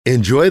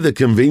Enjoy the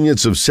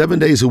convenience of 7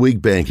 days a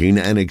week banking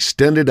and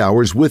extended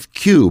hours with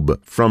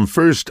Cube from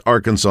First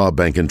Arkansas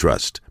Bank and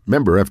Trust.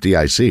 Member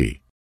FDIC.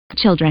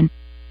 Children.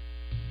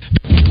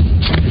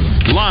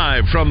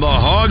 Live from the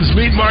Hogs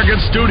Meat Market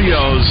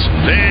Studios,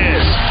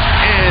 this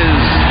is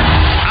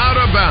Out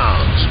of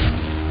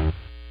Bounds.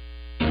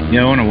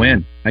 I want to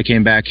win. I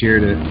came back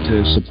here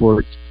to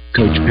support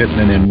Coach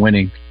Pittman in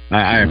winning.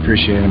 I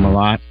appreciate him a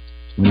lot.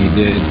 When he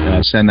did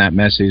send that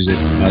message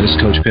that this is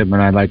Coach Pittman,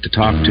 I'd like to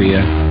talk to you,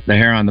 the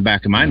hair on the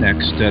back of my neck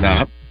stood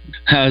up.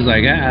 I was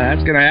like,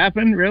 that's going to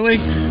happen? Really?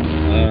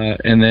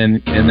 And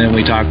then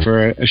we talked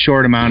for a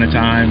short amount of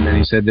time, and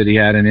he said that he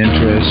had an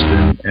interest,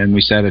 and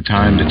we set a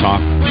time to talk.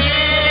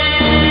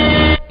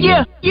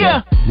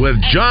 Yeah.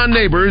 With John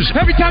Neighbors.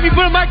 Every time you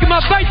put a mic in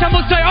my face, I'm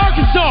going to say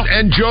Arkansas.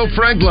 And Joe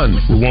Franklin.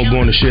 We won't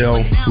go in the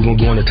shell. We're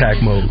going to go in attack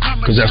mode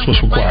because that's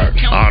what's required.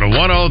 On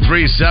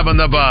 103.7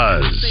 The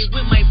Buzz.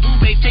 With my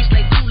boo-babe, tastes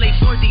like Kool-Aid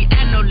for the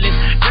analyst.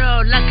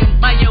 Girl, I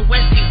can buy your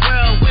Westie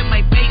world with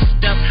my base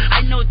stuff.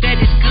 I know that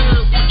it's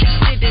good. Won't you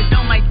sit it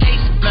on my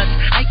taste buds?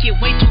 I get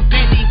way too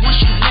petty once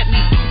you let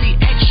me do the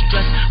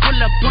extras. Pull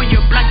up on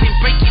your block and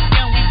break it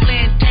down. We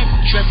playing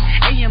Tetris.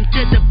 AM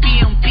to the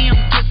PM, PM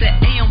to the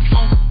AM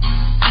phone.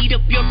 Eat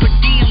up your per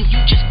diem, you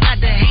just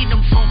gotta hate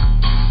them funk.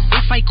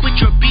 If I quit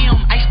your BM,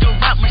 I still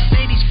rock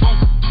Mercedes funk.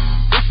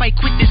 If I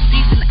quit this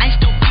season, I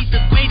still be the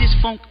greatest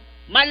funk.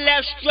 My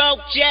left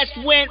stroke just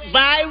went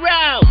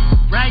viral.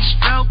 Right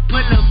stroke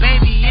put a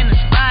baby in a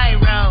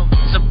spiral.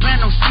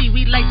 Soprano C,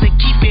 we like to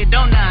keep it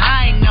on the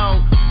high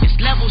note. It's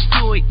levels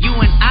to it, you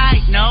and I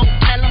know.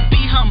 Tell them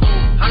be humble.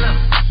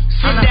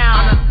 Sit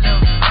down.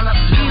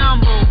 Be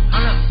humble.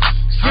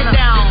 Sit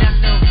down.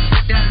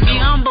 Be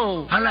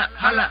humble.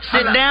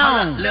 Sit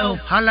down. Be humble.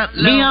 Sit down.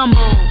 Be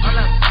humble.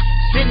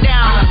 Sit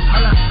down.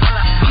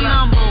 Be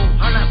humble.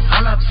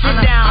 Sit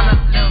down.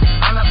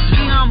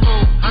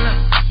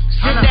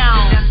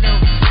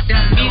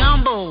 Be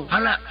humble.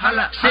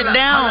 Sit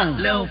down.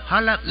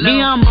 Be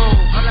humble.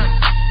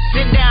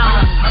 Sit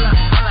down.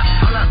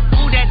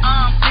 Who that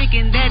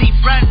thinking that he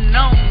frontin'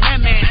 on that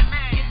man?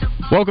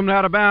 Welcome to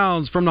Out of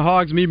Bounds from the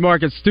Hogs Meat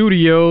Market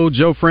Studio.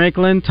 Joe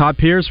Franklin, Todd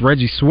Pierce,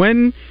 Reggie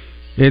Swinton.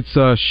 It's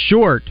a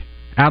short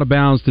Out of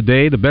Bounds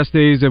today. The best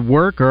days at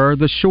work are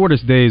the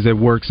shortest days at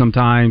work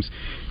sometimes.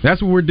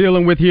 That's what we're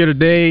dealing with here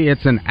today.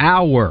 It's an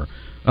hour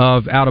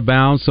of Out of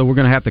Bounds, so we're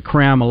going to have to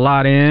cram a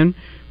lot in,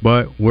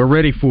 but we're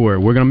ready for it.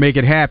 We're going to make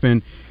it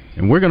happen,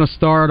 and we're going to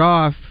start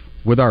off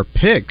with our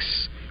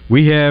picks.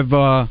 We have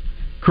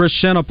Chris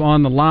Shenup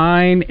on the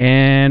line,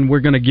 and we're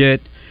going to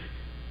get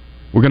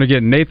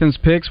Nathan's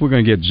picks. We're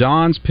going to get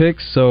John's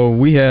picks. So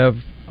we have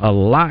a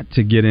lot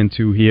to get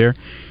into here.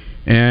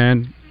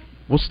 And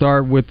we'll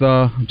start with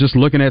just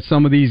looking at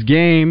some of these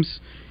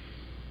games.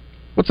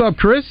 What's up,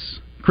 Chris?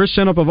 Chris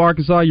Shenup of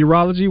Arkansas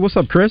Urology. What's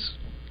up, Chris?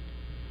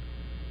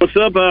 What's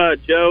up,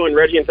 Joe and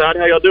Reggie and Todd?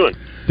 How y'all doing?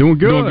 Doing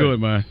good. Doing good,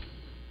 man.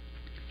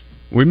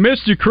 We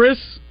missed you,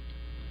 Chris.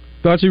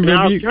 Thought you were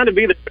I was trying to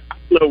be there. I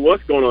don't know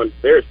what's going on.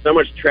 There's so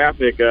much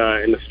traffic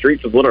in the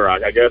streets of Little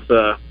Rock. I guess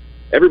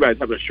everybody's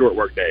having a short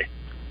work day.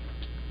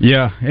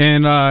 Yeah,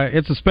 and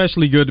it's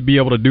especially good to be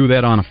able to do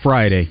that on a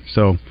Friday.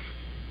 So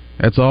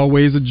that's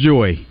always a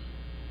joy.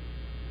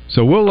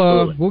 So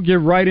we'll get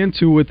right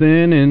into it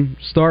then and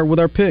start with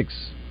our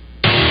picks.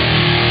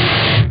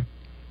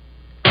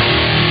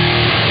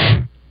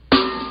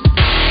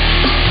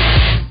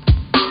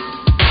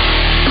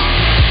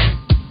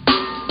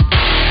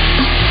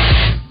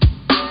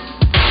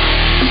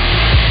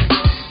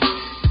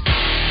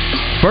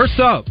 First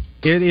up,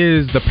 it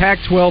is the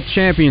Pac-12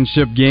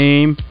 championship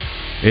game.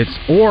 It's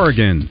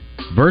Oregon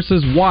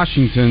versus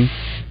Washington.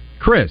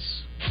 Chris.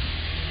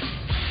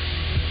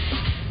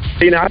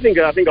 I think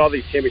all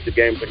these championship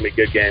games are going to be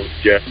good games,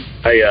 Jeff.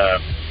 I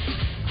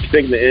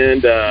think in the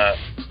end,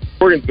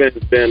 Oregon's been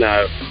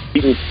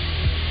beaten.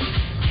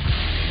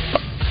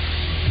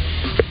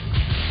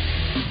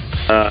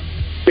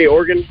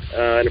 Oregon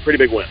in a pretty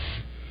big win.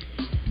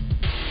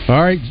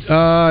 All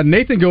right,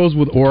 Nathan goes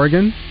with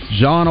Oregon.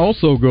 John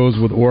also goes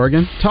with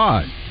Oregon.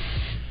 Todd.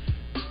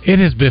 It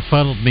has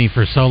befuddled me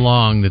for so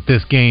long that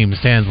this game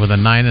stands with a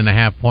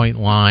 9.5-point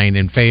line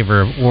in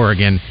favor of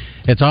Oregon.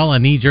 It's all a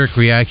knee-jerk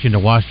reaction to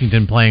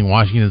Washington playing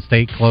Washington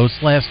State close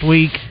last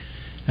week.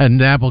 And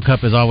the Apple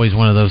Cup is always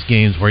one of those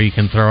games where you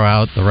can throw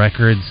out the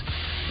records.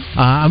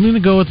 I'm going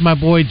to go with my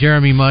boy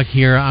Jeremy Muck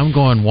here. I'm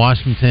going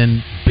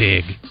Washington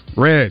big.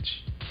 Reg.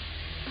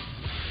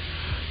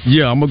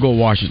 Yeah, I'm going to go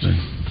Washington.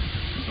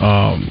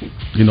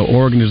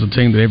 Oregon is a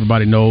team that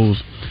everybody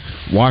knows.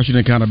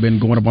 Washington kind of been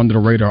going up under the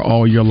radar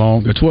all year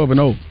long. They're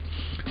 12-0,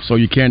 so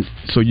you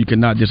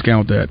cannot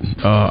discount that.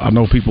 I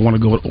know people want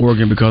to go with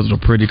Oregon because of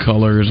the pretty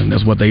colors and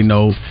that's what they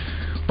know,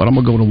 but I'm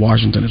gonna go to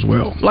Washington as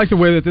well. I like the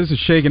way that this is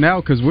shaking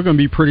out because we're gonna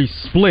be pretty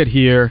split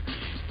here.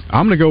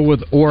 I'm gonna go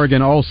with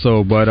Oregon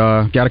also, but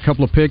got a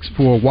couple of picks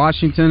for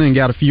Washington and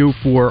got a few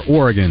for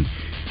Oregon.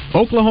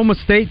 Oklahoma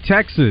State,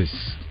 Texas.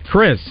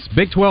 Chris,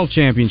 Big 12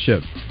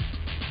 championship.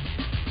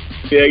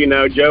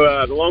 Yeah,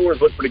 Joe, the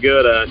Longhorns look pretty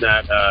good in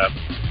that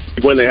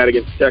when they had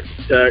against Texas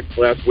Tech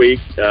last week.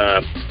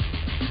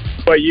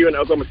 BYU and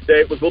Oklahoma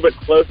State was a little bit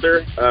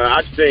closer.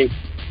 I just think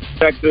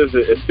Texas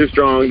is too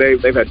strong.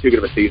 They've had too good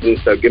of a season.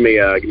 So give me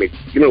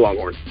the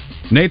Longhorns.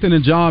 Nathan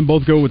and John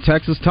both go with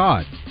Texas.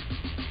 Todd.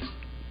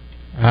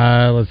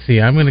 Let's see.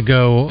 I'm going to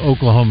go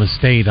Oklahoma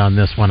State on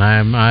this one.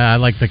 I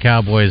like the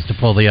Cowboys to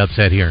pull the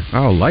upset here.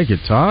 I don't like it,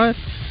 Todd.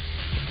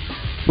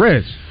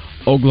 Reg.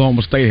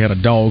 Oklahoma State had a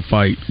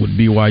dogfight with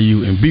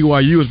BYU, and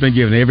BYU has been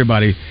giving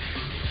everybody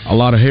a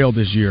lot of hell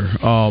this year.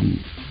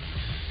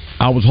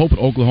 I was hoping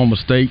Oklahoma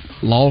State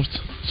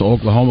lost, so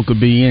Oklahoma could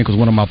be in because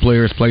one of my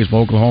players plays for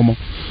Oklahoma.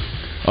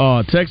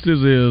 Texas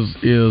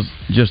is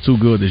just too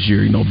good this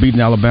year. You know, beating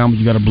Alabama,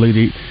 you got to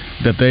believe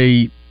that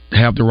they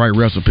have the right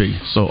recipe.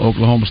 So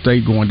Oklahoma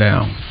State going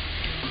down.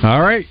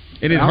 All right.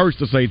 And it hurts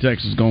to say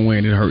Texas is going to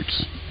win. It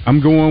hurts. I'm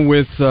going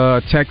with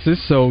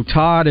Texas. So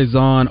Todd is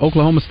on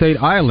Oklahoma State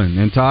Island.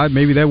 And Todd,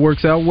 maybe that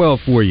works out well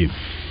for you.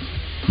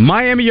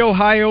 Miami,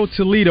 Ohio,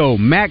 Toledo,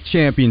 MAC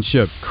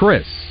Championship.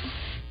 Chris.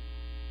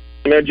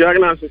 You know,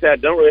 Juggernauts just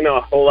don't really know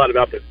a whole lot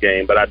about this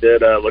game, but I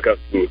did look up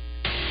some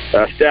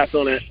stats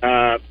on it.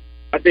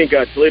 I think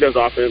Toledo's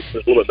offense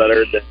is a little bit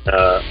better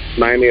than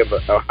Miami of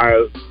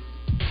Ohio's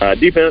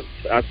defense.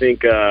 I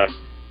think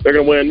they're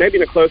going to win, maybe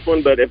in a close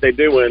one, but if they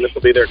do win, this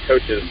will be their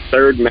coach's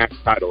third MAC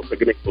title. So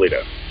give me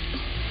Toledo.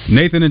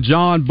 Nathan and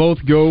John both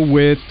go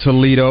with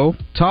Toledo.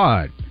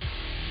 Todd.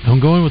 I'm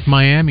going with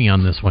Miami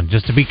on this one,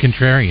 just to be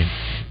contrarian.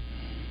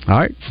 All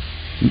right.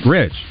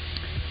 Rich.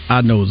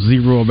 I know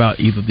zero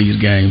about either of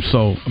these games.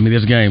 So I'm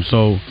just going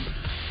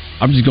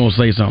to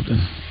say something.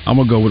 I'm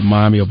going to go with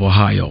Miami of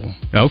Ohio.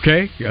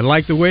 Okay. I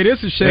like the way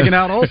this is shaking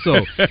out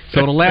also.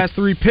 So the last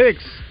three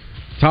picks,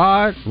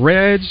 Todd,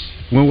 Reg,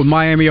 went with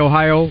Miami,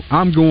 Ohio.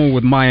 I'm going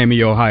with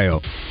Miami,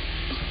 Ohio.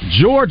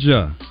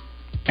 Georgia,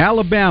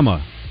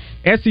 Alabama,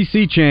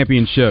 SEC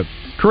Championship.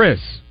 Chris.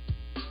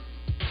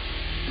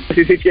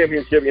 SEC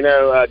Championship, you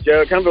know,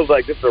 Joe, it kind of feels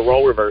like this is a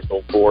role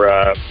reversal for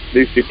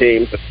these two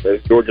teams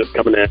as Georgia's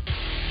coming in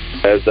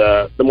as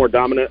the more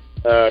dominant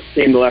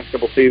team the last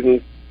couple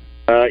seasons.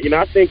 You know,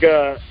 I think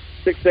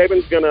Nick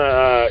Saban's going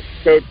to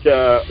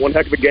coach one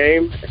heck of a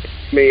game.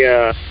 Give me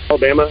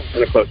Alabama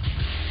in a close.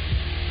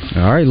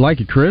 All right, like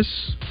it, Chris.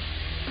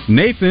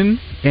 Nathan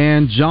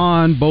and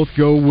John both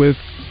go with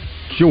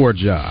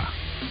Georgia.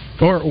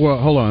 Well,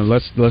 hold on.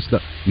 Let's.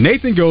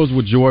 Nathan goes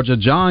with Georgia.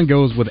 John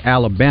goes with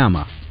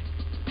Alabama.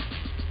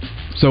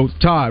 So,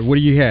 Todd, what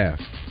do you have?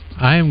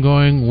 I am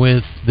going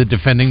with the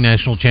defending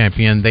national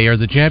champion. They are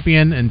the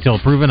champion until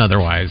proven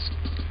otherwise.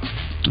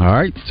 All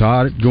right,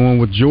 Todd going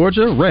with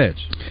Georgia. Reg.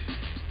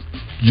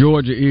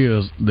 Georgia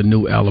is the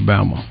new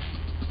Alabama.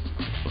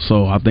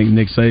 So I think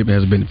Nick Saban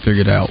has been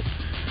figured out.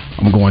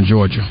 I'm going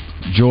Georgia.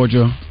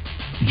 Georgia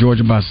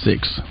by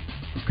 6.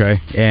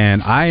 Okay,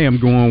 and I am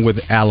going with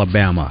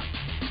Alabama.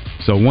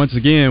 So once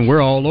again,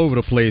 we're all over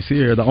the place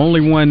here. The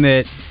only one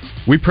that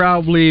we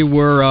probably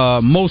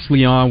were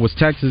mostly on was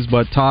Texas,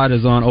 but Todd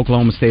is on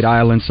Oklahoma State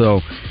Island, so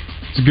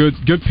it's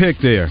a good pick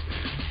there.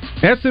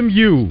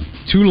 SMU,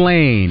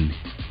 Tulane,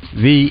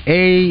 the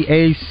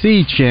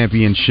AAC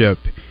Championship.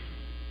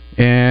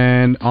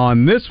 And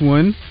on this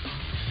one,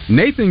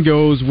 Nathan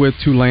goes with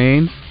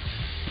Tulane.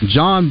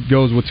 John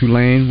goes with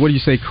Tulane. What do you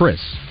say, Chris?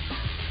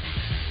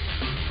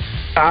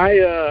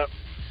 I'm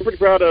pretty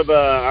proud of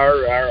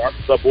our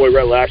Arkansas boy,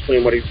 Rhett Lashley,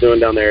 and what he's doing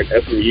down there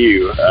at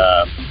SMU.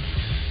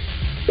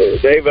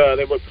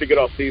 They've looked pretty good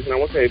all season. I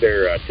want to say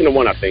they're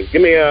 10-1, I think.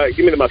 Give me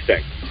the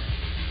Mustangs.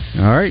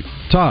 All right,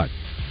 Todd.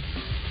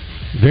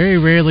 Very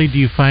rarely do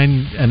you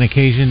find an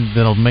occasion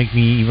that'll make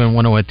me even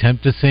want to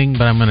attempt to sing,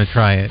 but I'm going to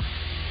try it.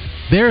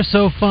 They're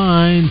so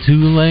fine,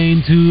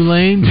 Tulane,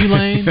 Tulane,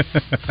 Tulane.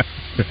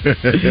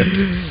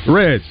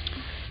 Reg.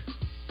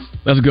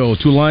 Let's go.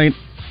 Tulane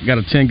got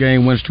a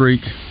 10-game win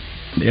streak.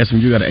 The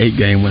SMU got an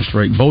 8-game win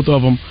streak. Both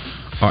of them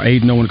are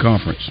 8-0 in the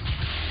conference.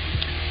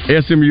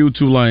 SMU,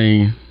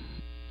 Tulane.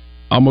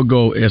 I'm going to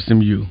go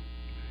SMU.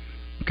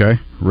 Okay.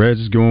 Reg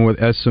is going with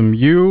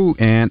SMU,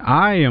 and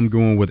I am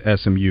going with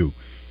SMU.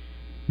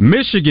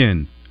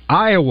 Michigan,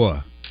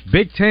 Iowa,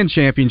 Big Ten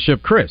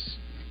Championship. Chris.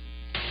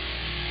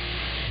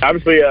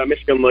 Obviously,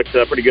 Michigan looked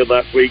pretty good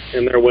last week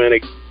in their win.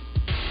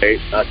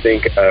 I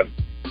think it'll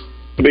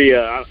be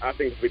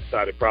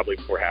decided probably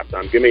before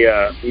halftime. Give me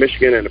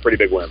Michigan and a pretty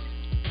big win.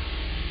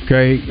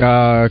 Okay.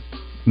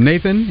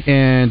 Nathan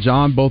and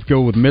John both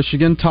go with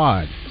Michigan.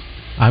 Todd.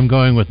 I'm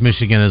going with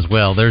Michigan as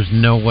well. There's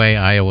no way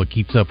Iowa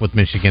keeps up with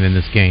Michigan in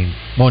this game.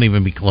 Won't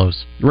even be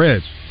close.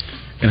 Reg.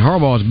 And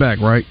Harbaugh's back,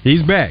 right?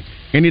 He's back.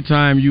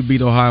 Anytime you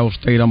beat Ohio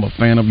State, I'm a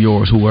fan of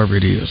yours, whoever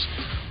it is.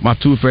 My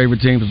two favorite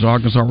teams is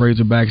Arkansas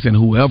Razorbacks and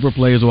whoever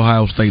plays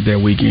Ohio State that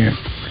weekend.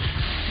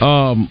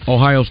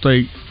 Ohio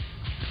State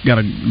got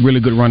a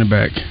really good running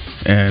back.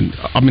 And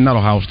not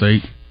Ohio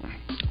State.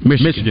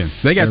 Michigan.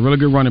 They got a really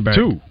good running back.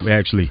 2,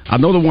 actually. I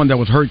know the one that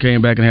was hurt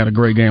came back and had a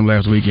great game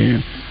last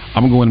weekend.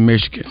 I'm going to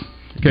Michigan.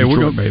 Okay,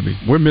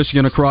 we're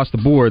Michigan across the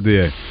board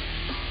there.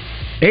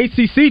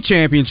 ACC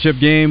Championship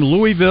game,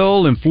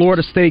 Louisville and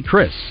Florida State.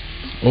 Chris.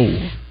 Oh.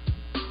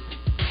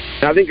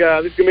 I think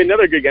this is going to be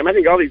another good game. I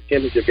think all these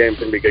championship games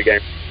are going to be good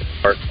games.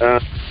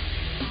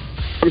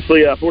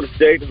 Obviously, Florida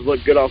State has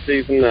looked good all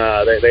season.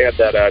 They had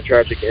that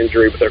tragic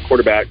injury with their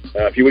quarterback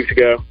a few weeks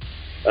ago.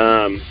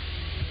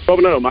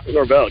 12-0, Michael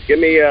Norvell. Give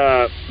me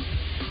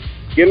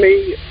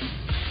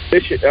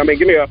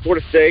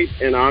Florida State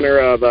in honor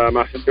of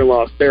my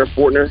sister-in-law, Sarah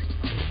Fortner.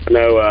 I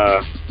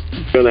know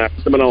doing that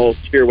Seminole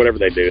cheer, whatever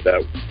they do.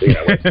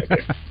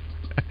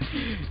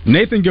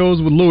 Nathan goes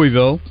with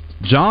Louisville.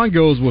 John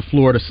goes with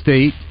Florida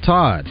State.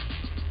 Todd?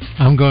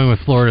 I'm going with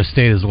Florida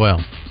State as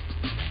well.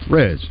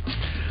 Reg?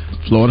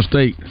 Florida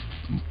State.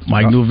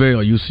 Mike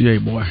Norvell,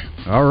 UCA boy.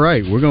 All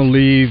right, we're going to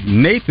leave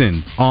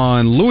Nathan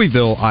on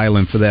Louisville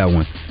Island for that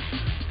one.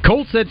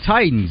 Colts at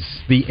Titans,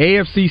 the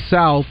AFC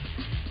South,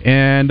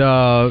 and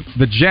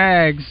the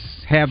Jags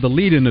have the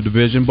lead in the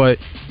division, but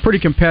pretty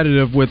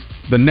competitive with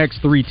the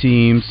next three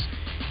teams.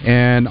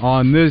 And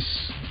on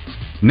this,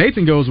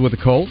 Nathan goes with the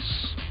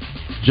Colts.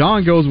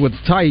 John goes with the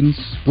Titans.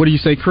 What do you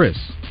say, Chris?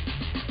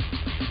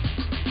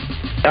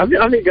 I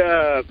think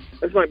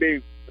this might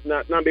be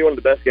not be one of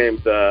the best games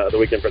of the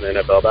weekend for the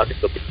NFL, but I think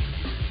it'll be.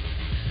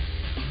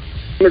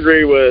 I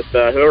agree with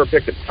whoever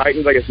picked the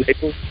Titans. I guess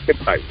Nathan picked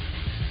the Titans.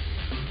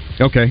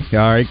 Okay, all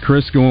right.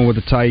 Chris going with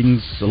the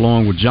Titans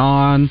along with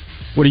John.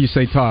 What do you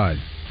say, Todd?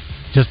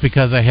 Just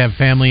because I have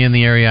family in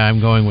the area, I'm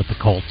going with the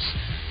Colts.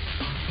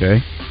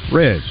 Okay.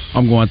 Reg?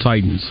 I'm going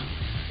Titans.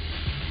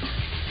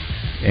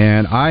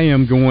 And I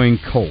am going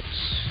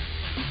Colts.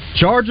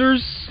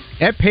 Chargers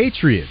at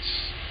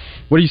Patriots.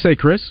 What do you say,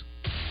 Chris?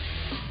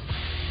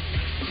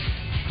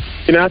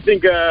 I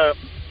think both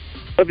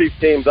of these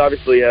teams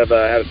obviously have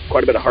had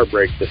quite a bit of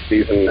heartbreak this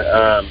season.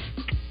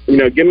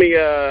 Give me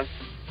the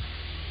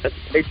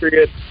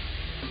Patriots.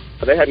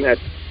 They hadn't had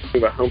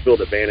a home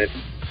field advantage.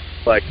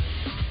 Like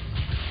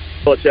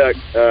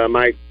Belichick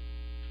might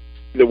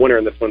be the winner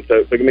in this one,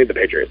 so give me the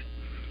Patriots.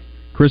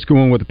 Chris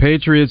going with the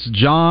Patriots.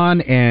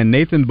 John and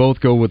Nathan both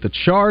go with the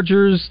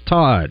Chargers.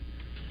 Todd?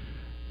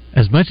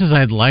 As much as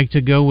I'd like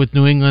to go with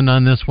New England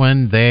on this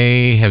one,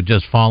 they have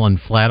just fallen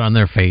flat on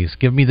their face.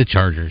 Give me the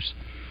Chargers.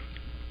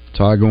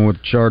 Todd going with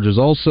the Chargers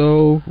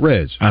also.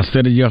 Reg? I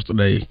said it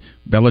yesterday.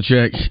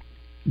 Belichick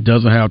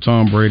doesn't have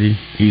Tom Brady.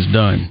 He's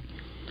done.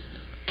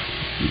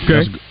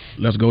 Okay.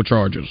 Let's go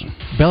Chargers.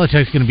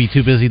 Belichick's going to be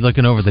too busy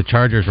looking over the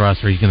Chargers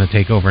roster. He's going to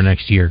take over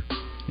next year.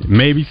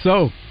 Maybe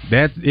so.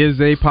 That is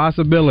a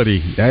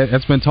possibility.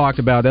 That's been talked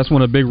about. That's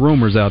one of the big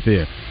rumors out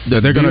there.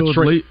 They're going to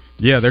trade.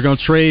 Yeah, they're going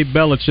to trade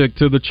Belichick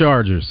to the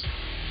Chargers.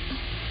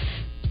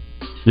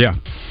 Yeah,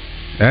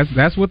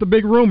 that's what the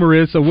big rumor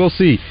is. So we'll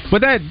see.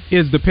 But that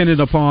is dependent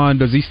upon,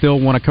 does he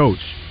still want to coach?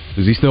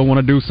 Does he still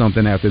want to do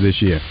something after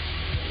this year?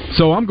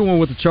 So I'm going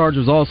with the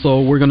Chargers also.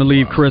 We're going to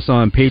leave Chris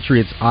on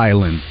Patriots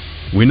Island.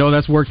 We know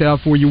that's worked out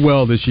for you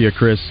well this year,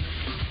 Chris.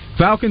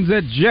 Falcons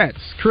at Jets.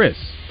 Chris?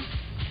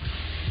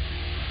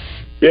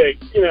 Yeah,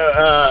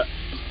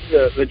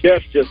 the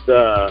Jets just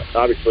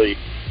obviously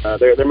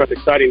their most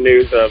exciting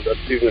news of the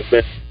season has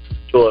been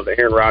of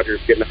Aaron Rodgers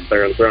getting out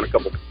there and throwing a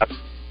couple passes.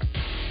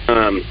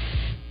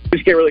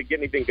 Just can't really get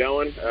anything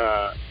going.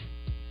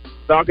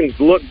 Falcons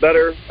looked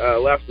better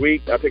last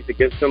week. I picked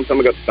against them, so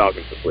I'm going to go with the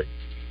Falcons this week.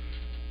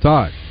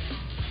 Todd?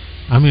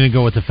 I'm going to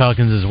go with the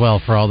Falcons as well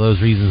for all those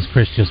reasons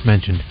Chris just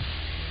mentioned.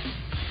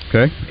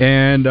 Okay.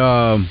 And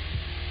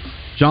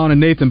John and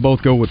Nathan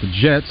both go with the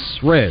Jets.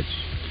 Reg?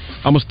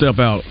 I'm going to step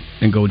out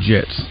and go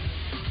Jets.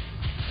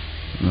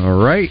 All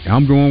right.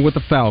 I'm going with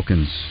the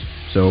Falcons.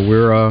 So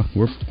we're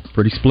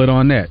pretty split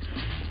on that.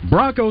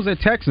 Broncos at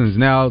Texans.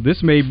 Now,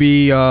 this may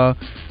be a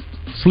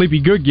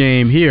sleepy good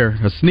game here,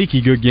 a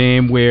sneaky good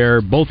game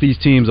where both these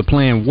teams are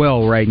playing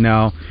well right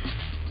now.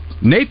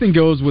 Nathan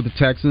goes with the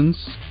Texans.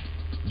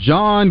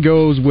 John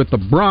goes with the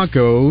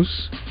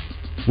Broncos.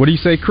 What do you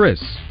say,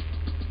 Chris?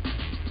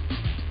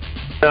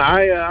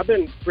 I've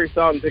been pretty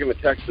solid in picking the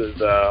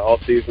Texans all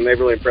season. They've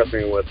really impressed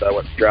me with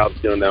what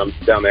Stroud's doing down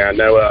there. I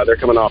know they're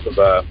coming off of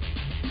a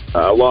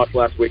loss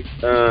last week.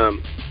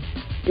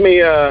 Give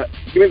me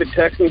the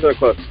Texans and a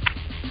close.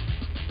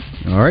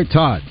 All right,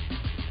 Todd.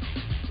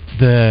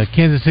 The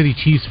Kansas City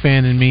Chiefs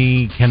fan in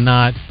me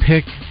cannot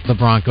pick the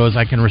Broncos.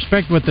 I can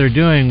respect what they're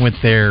doing with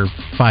their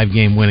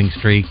 5-game winning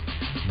streak,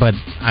 but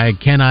I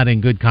cannot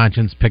in good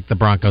conscience pick the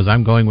Broncos.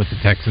 I'm going with the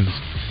Texans.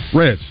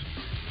 Reg?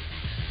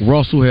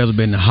 Russell has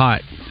been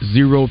hot.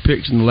 0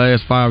 picks in the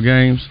last 5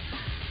 games.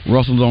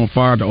 Russell's on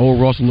fire. The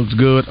old Russell looks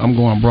good. I'm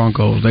going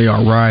Broncos. They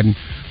are riding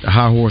the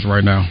high horse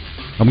right now.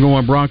 I'm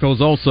going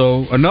Broncos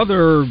also.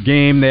 Another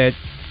game that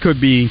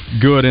could be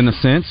good in a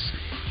sense.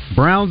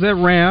 Browns at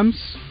Rams.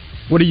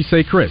 What do you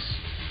say, Chris?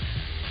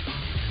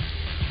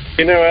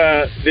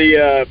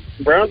 The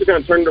Browns have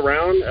kind of turned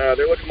around.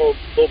 They're looking a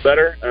little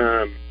better.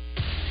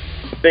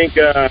 I think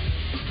the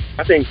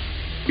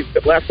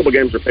last couple of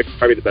games were picked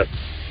probably the best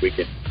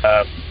weekend.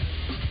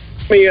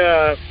 Give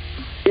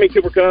me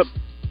Cooper Kupp.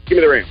 Give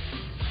me the Rams.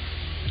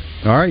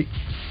 All right.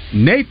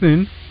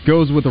 Nathan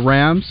goes with the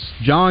Rams.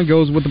 John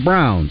goes with the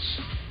Browns.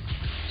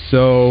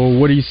 So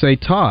what do you say,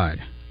 Todd?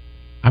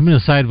 I'm going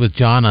to side with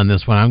John on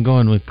this one. I'm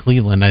going with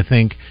Cleveland. I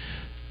think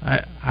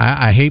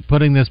I hate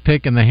putting this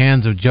pick in the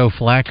hands of Joe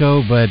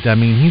Flacco, but I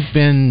mean he's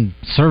been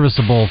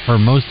serviceable for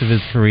most of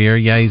his career.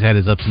 Yeah, he's had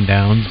his ups and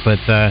downs, but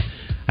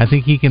I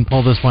think he can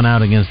pull this one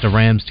out against a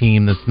Rams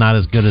team that's not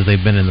as good as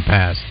they've been in the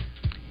past.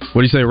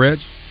 What do you say, Reg?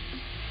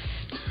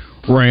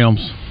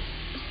 Rams.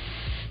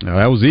 No,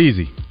 that was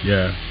easy.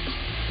 Yeah.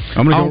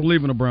 I'm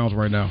leaving the Browns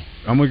right now.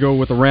 I'm going to go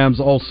with the Rams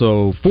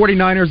also.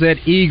 49ers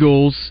at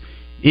Eagles.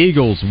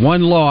 Eagles,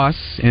 1 loss,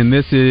 and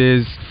this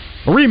is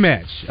a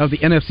rematch of the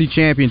NFC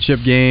Championship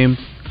game.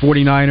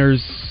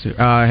 49ers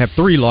have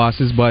 3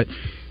 losses, but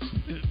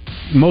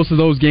most of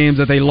those games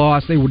that they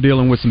lost, they were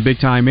dealing with some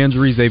big-time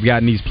injuries. They've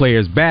gotten these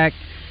players back.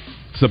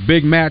 It's a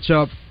big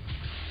matchup.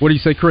 What do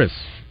you say, Chris?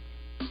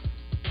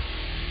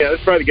 Yeah, this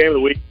is probably the game of the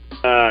week.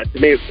 To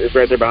me, it's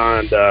right there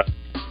behind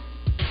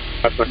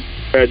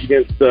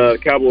against the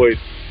Cowboys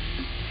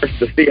versus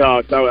the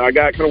Seahawks. I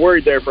got kind of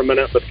worried there for a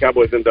minute, but the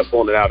Cowboys ended up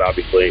pulling it out,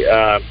 obviously.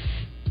 I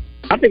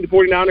think the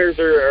 49ers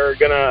are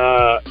going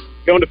to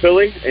go into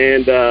Philly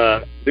and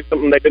do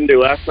something they didn't do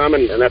last time,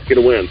 and that's get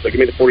a win. So give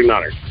me the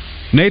 49ers.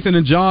 Nathan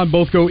and John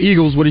both go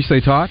Eagles. What do you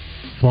say, Todd?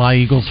 Fly,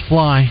 Eagles,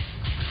 fly.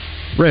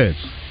 Reg?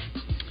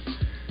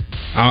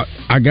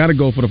 I got to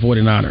go for the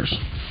 49ers.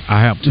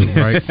 I have to,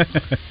 right?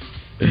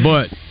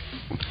 But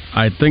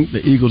I think the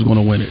Eagles are going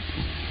to win it.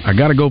 I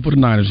got to go for the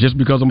Niners just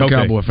because I'm a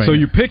Cowboy fan. So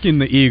you're picking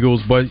the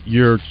Eagles, but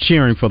you're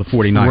cheering for the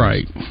 49ers.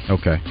 Right.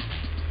 Okay.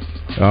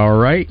 All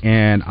right,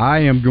 and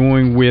I am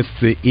going with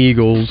the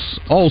Eagles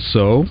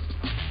also.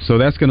 So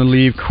that's going to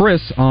leave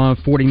Chris on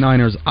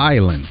 49ers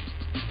Island.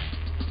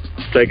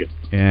 Take it.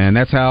 And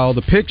that's how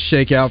the picks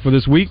shake out for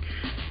this week.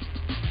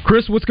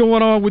 Chris, what's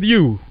going on with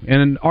you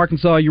in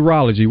Arkansas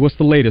Urology? What's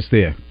the latest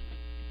there?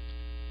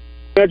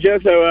 Well, Joe,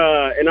 so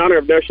in honor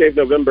of No Shave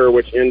November,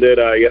 which ended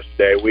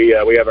yesterday, we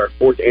have our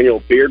 4th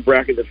annual beard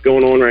bracket that's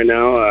going on right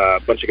now. A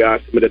bunch of guys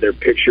submitted their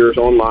pictures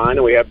online,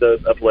 and we have those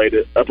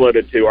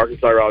uploaded to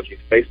Arkansas Urology's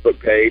Facebook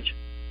page.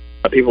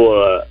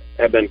 People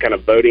have been kind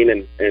of voting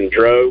in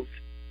droves.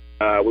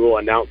 We will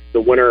announce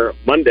the winner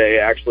Monday,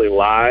 actually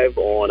live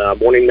on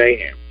Morning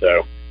Mayhem.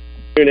 So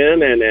tune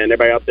in, and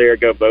everybody out there,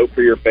 go vote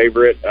for your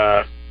favorite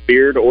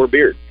beard or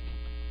beard.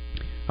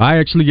 I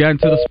actually got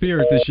into the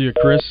spirit this year,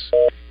 Chris,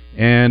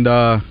 and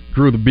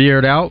grew the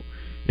beard out.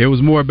 It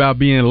was more about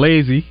being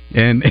lazy,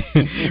 and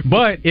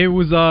but it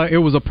was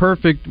a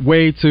perfect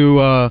way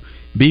to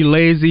be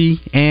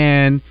lazy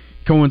and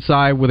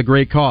coincide with a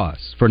great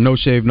cause for No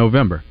Shave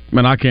November.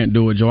 Man, I can't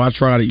do it, Joe. I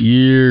tried it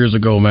years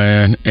ago,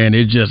 man, and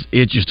it just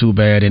itches too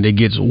bad, and it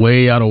gets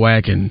way out of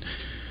whack and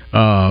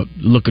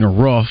looking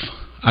rough.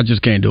 I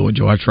just can't do it,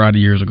 Joe. I tried it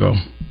years ago.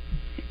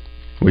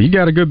 Well, you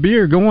got a good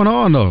beard going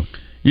on, though.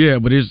 Yeah,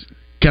 but it's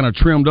kind of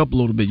trimmed up a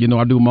little bit. You know,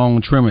 I do my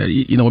own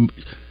trimming. You know,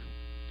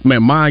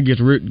 man, mine gets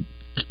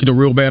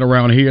real bad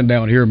around here and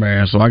down here,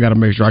 man. So I got to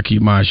make sure I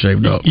keep mine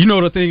shaved up. You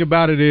know, the thing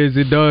about it is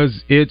it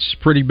does itch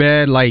pretty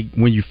bad, like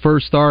when you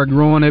first start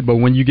growing it, but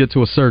when you get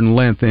to a certain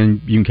length,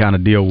 then you can kind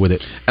of deal with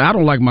it. And I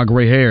don't like my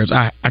gray hairs.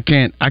 I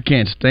can't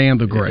stand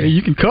the gray.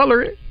 You can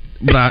color it.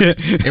 But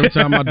every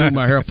time I do,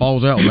 my hair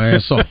falls out, man.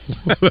 So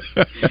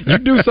you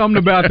do something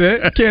about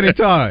that, Kenny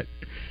Todd.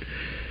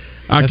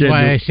 That's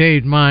why I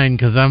shaved mine,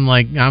 because I'm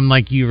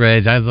like you,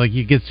 Reg. I was like,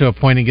 it gets to a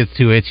point it gets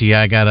too itchy.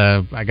 I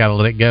gotta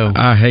let it go.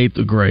 I hate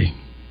the gray.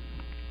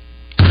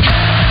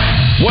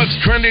 What's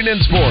Trending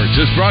in Sports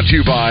is brought to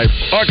you by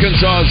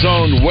Arkansas's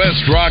own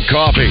West Rock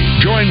Coffee.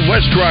 Join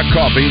West Rock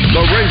Coffee,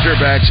 the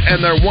Razorbacks, and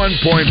their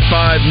 1.5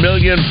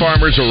 million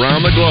farmers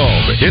around the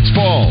globe. It's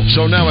fall,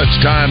 so now it's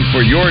time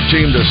for your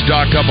team to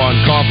stock up on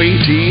coffee,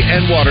 tea,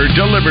 and water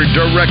delivered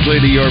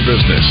directly to your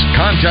business.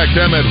 Contact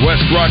them at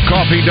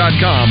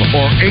westrockcoffee.com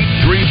or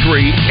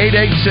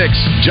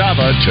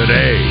 833-886-JAVA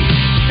today.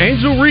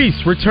 Angel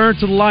Reese returned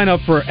to the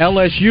lineup for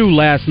LSU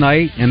last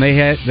night, and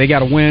they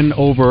got a win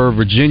over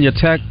Virginia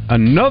Tech,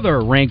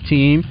 another ranked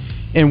team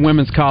in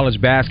women's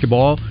college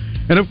basketball.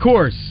 And, of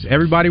course,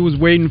 everybody was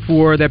waiting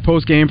for that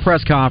post-game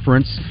press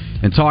conference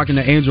and talking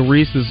to Angel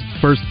Reese. This is the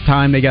first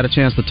time they got a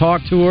chance to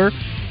talk to her,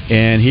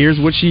 and here's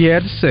what she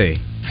had to say.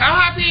 How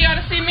happy y'all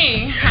to see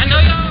me? I know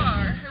y'all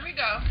are. Here we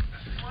go.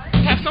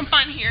 Have some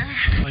fun here.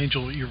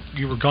 Angel,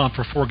 you were gone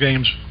for 4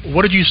 games.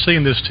 What did you see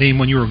in this team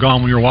when you were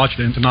gone, when you were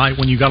watching it? Tonight,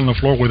 when you got on the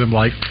floor with them,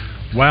 like,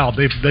 wow,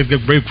 they've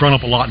grown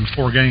up a lot in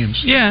 4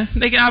 games. Yeah,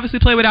 they can obviously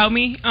play without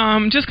me.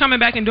 Just coming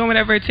back and doing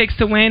whatever it takes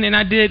to win, and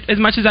I did as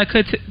much as I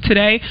could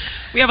today.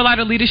 We have a lot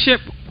of leadership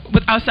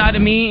outside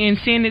of me, and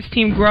seeing this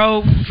team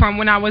grow from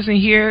when I wasn't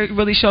here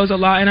really shows a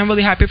lot, and I'm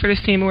really happy for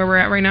this team and where we're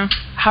at right now.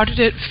 How did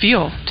it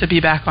feel to be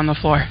back on the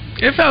floor?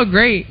 It felt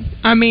great.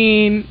 I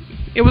mean,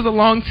 it was a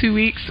long 2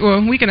 weeks, or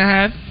a week and a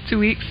half, 2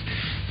 weeks,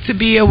 to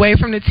be away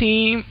from the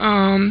team.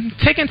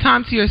 Taking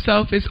time to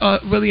yourself is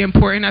really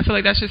important. I feel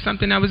like that's just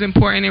something that was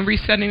important, and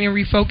resetting and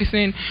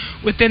refocusing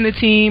within the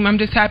team. I'm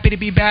just happy to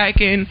be back,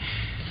 and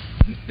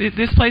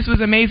this place was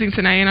amazing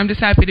tonight, and I'm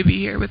just happy to be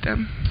here with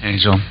them.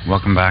 Angel,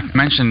 welcome back. You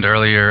mentioned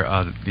earlier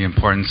the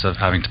importance of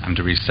having time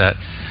to reset.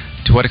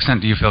 To what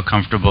extent do you feel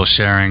comfortable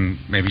sharing,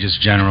 maybe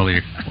just generally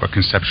or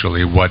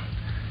conceptually, what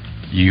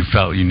you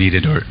felt you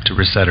needed or to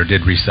reset or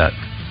did reset?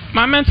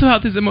 My mental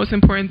health is the most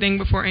important thing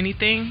before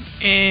anything,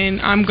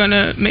 and I'm going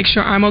to make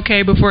sure I'm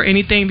okay before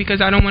anything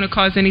because I don't want to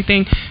cause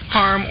anything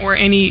harm or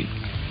any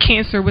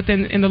cancer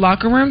in the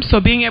locker room. So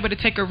being able to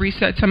take a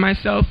reset to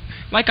myself,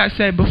 like I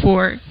said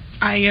before,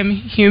 I am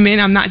human.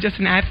 I'm not just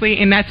an athlete,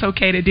 and that's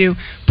okay to do.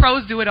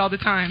 Pros do it all the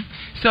time.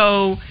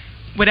 So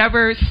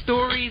whatever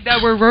stories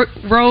that were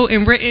wrote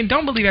and written,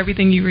 don't believe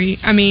everything you read.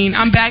 I mean,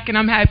 I'm back, and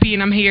I'm happy,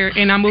 and I'm here,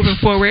 and I'm moving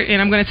forward,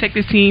 and I'm going to take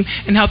this team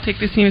and help take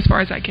this team as far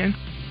as I can.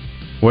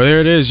 Well,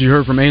 there it is. You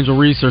heard from Angel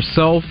Reese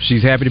herself.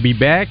 She's happy to be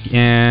back,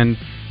 and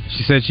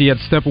she said she had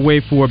to step away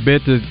for a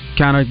bit to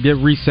kind of get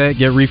reset,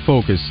 get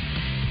refocused.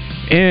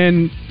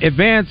 In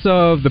advance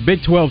of the Big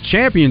 12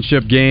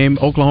 championship game,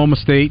 Oklahoma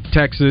State,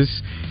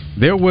 Texas,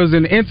 there was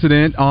an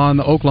incident on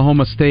the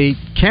Oklahoma State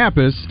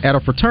campus at a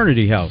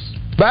fraternity house.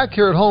 Back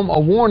here at home, a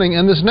warning,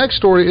 and this next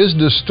story is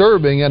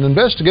disturbing. An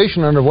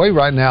investigation underway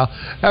right now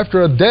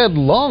after a dead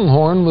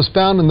longhorn was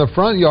found in the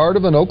front yard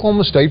of an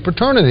Oklahoma State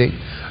fraternity.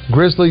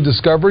 Grisly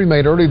discovery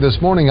made early this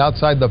morning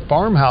outside the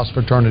farmhouse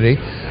fraternity.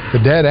 The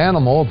dead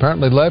animal,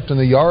 apparently left in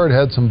the yard,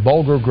 had some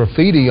vulgar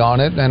graffiti on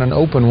it and an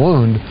open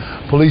wound.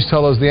 Police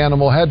tell us the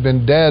animal had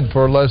been dead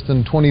for less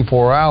than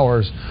 24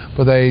 hours,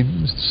 but they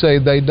say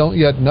they don't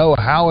yet know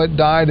how it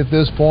died at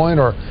this point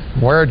or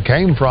where it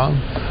came from.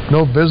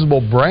 No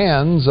visible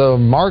brands of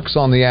marks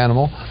on the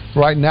animal.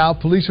 Right now,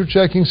 police are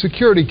checking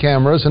security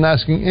cameras and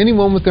asking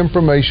anyone with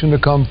information to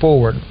come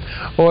forward.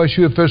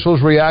 OSU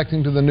officials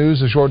reacting to the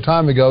news a short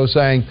time ago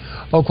saying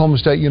Oklahoma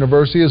State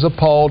University is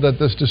appalled at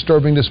this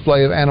disturbing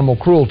display of animal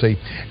cruelty.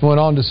 It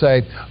went on to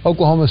say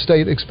Oklahoma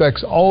State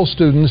expects all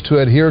students to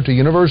adhere to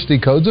university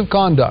codes of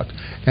conduct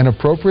and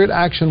appropriate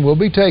action will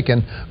be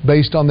taken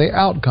based on the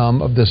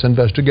outcome of this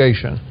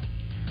investigation.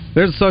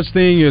 There's such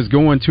thing as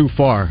going too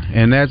far,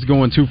 and that's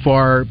going too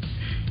far,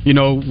 you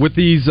know, with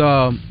these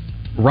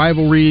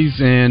rivalries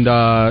and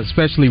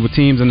especially with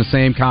teams in the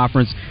same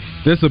conference.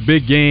 This is a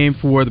big game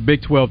for the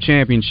Big 12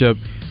 championship,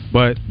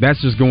 but that's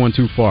just going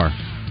too far.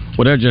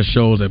 Well, that just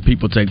shows that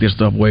people take this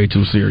stuff way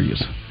too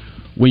serious.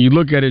 When you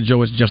look at it,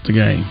 Joe, it's just a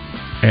game.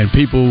 And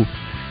people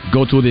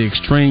go to the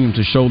extreme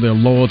to show their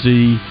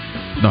loyalty,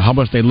 how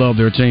much they love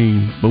their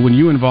team. But when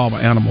you involve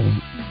an animal,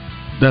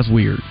 that's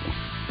weird.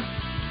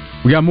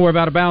 We got more of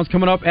Out of Bounds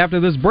coming up after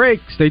this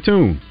break. Stay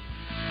tuned.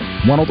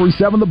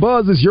 103.7 The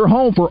Buzz is your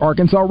home for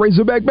Arkansas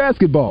Razorback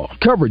basketball.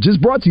 Coverage is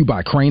brought to you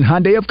by Crane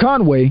Hyundai of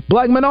Conway,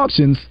 Blackman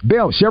Auctions,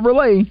 Bell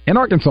Chevrolet, and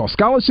Arkansas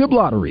Scholarship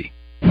Lottery.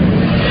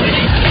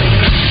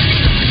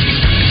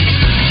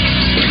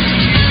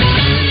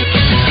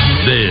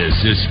 This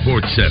is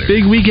Sports Center.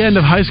 Big weekend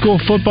of high school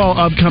football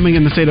upcoming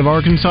in the state of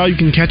Arkansas. You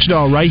can catch it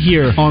all right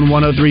here on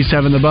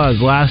 103.7 The Buzz.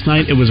 Last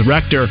night it was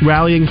Rector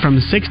rallying from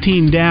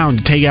 16 down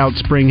to take out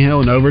Spring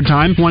Hill in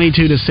overtime,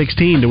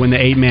 22-16 to win the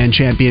 8-man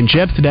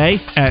championship. Today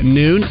at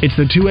noon, it's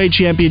the 2A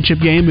championship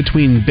game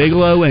between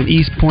Bigelow and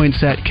East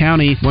Poinsett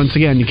County. Once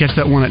again, you catch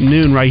that one at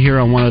noon right here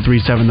on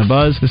 103.7 The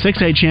Buzz. The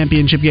 6A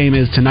championship game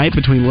is tonight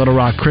between Little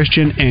Rock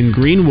Christian and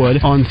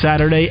Greenwood. On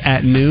Saturday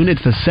at noon,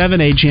 it's the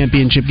 7A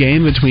championship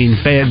game between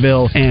Fayetteville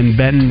and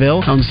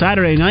Bentonville. On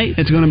Saturday night,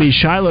 it's going to be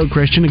Shiloh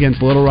Christian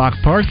against Little Rock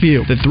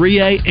Parkview. The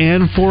 3A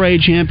and 4A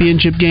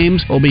championship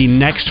games will be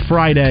next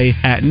Friday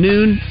at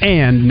noon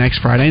and next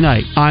Friday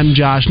night. I'm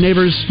Josh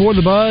Neighbors for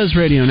the Buzz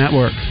Radio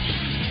Network.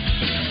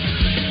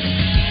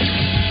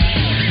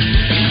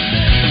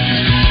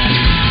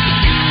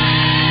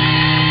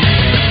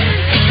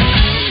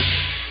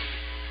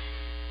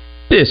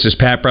 This is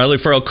Pat Bradley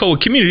for Alcoa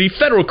Community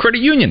Federal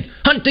Credit Union.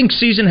 Hunting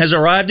season has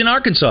arrived in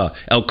Arkansas.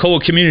 Alcoa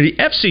Community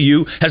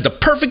FCU has the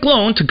perfect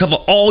loan to cover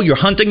all your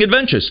hunting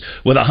adventures,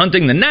 whether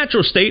hunting the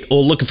natural state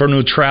or looking for a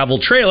new travel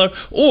trailer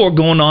or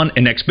going on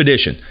an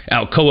expedition.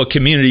 Alcoa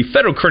Community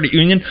Federal Credit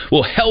Union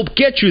will help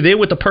get you there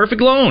with the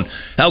perfect loan.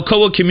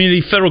 Alcoa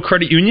Community Federal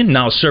Credit Union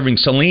now serving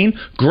Saline,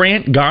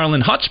 Grant,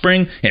 Garland, Hot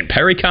Spring, and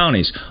Perry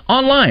counties.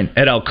 Online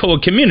at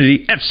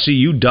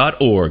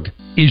alcoacommunityfcu.org.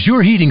 Is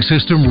your heating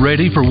system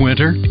ready for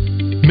winter?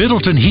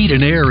 Middleton Heat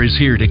and Air is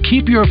here to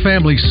keep your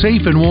family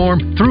safe and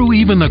warm through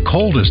even the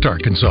coldest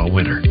Arkansas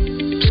winter.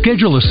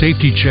 Schedule a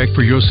safety check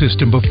for your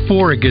system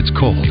before it gets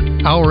cold.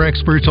 Our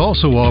experts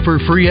also offer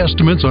free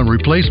estimates on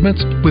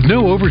replacements with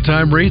no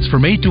overtime rates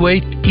from 8 to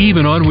 8,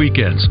 even on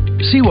weekends.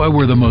 See why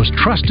we're the most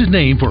trusted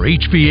name for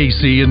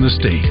HVAC in the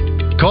state.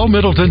 Call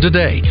Middleton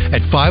today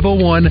at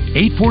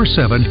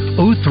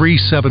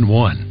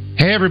 501-847-0371.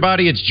 Hey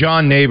everybody, it's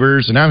John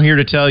Neighbors, and I'm here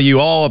to tell you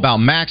all about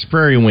Max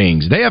Prairie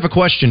Wings. They have a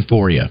question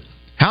for you.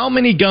 How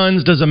many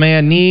guns does a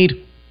man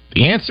need?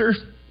 The answer?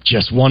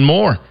 Just one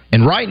more.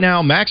 And right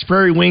now, Max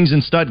Prairie Wings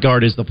in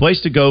Stuttgart is the place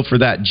to go for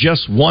that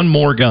just one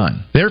more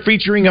gun. They're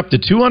featuring up to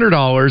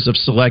 $200 of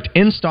select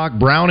in-stock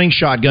Browning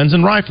shotguns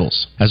and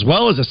rifles, as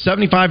well as a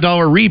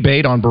 $75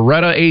 rebate on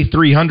Beretta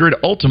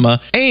A300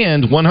 Ultima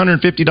and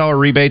 $150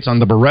 rebates on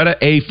the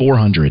Beretta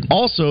A400.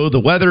 Also,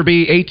 the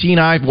Weatherby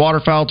 18-eye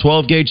Waterfowl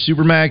 12-gauge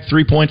Super Mag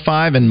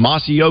 3.5 and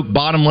Mossy Oak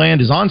Bottomland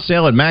is on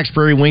sale at Max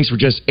Prairie Wings for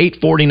just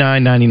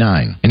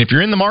 $849.99. And if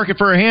you're in the market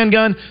for a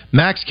handgun,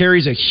 Max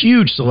carries a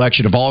huge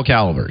selection of all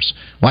calibers,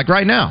 like Like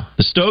right now,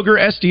 the Stoeger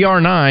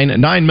SDR9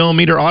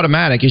 9mm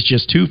automatic is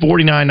just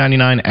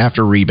 $249.99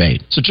 after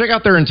rebate. So check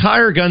out their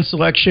entire gun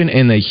selection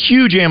and the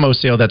huge ammo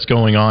sale that's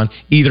going on,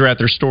 either at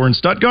their store in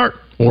Stuttgart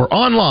or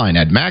online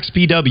at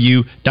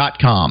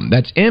maxpw.com.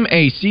 That's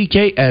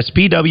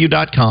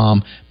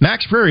MACKSPW.com.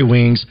 Max Prairie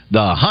Wings,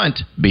 the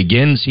hunt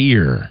begins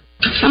here.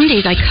 Some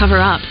days I cover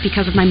up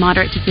because of my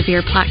moderate to severe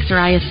plaque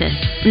psoriasis.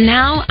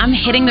 Now I'm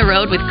hitting the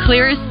road with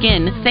clearer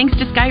skin thanks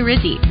to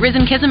Skyrizi,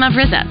 Risankizumab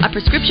Riza, a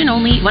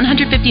prescription-only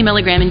 150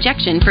 milligram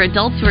injection for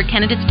adults who are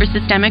candidates for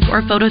systemic or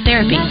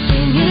phototherapy.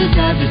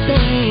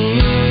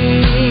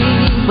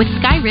 With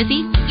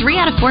Skyrizi, 3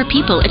 out of 4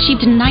 people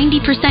achieved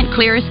 90%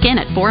 clearer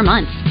skin at 4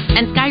 months.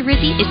 And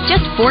Skyrizi is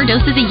just 4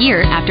 doses a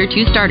year after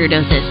 2 starter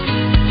doses.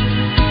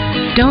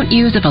 Don't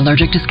use if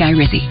allergic to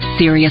Skyrizi.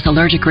 Serious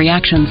allergic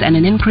reactions and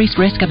an increased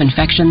risk of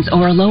infections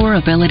or a lower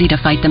ability to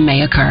fight them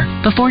may occur.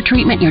 Before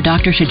treatment, your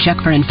doctor should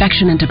check for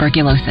infection and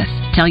tuberculosis.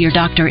 Tell your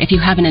doctor if you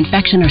have an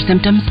infection or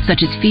symptoms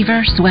such as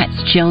fever,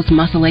 sweats, chills,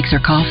 muscle aches, or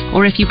cough,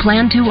 or if you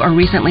plan to or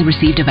recently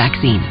received a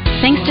vaccine.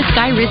 Thanks to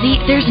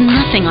Skyrizi, there's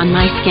nothing on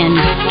my skin,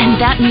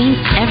 and that means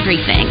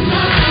everything.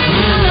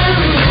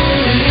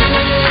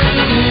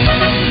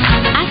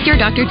 Ask your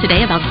doctor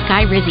today about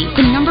Skyrizi,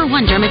 the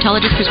 #1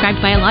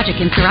 dermatologist-prescribed biologic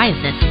in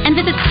psoriasis, and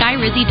visit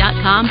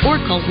Skyrizi.com or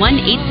call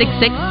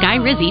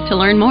 1-866-SKY-RIZI to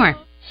learn more.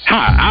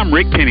 Hi, I'm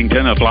Rick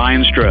Pennington of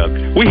Lions Drug.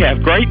 We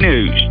have great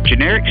news.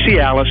 Generic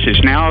Cialis is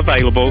now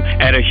available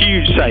at a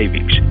huge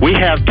savings. We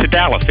have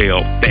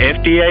Tadalafil, the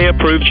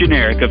FDA-approved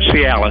generic of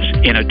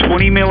Cialis, in a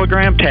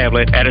 20-milligram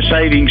tablet at a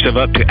savings of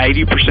up to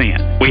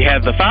 80%. We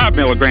have the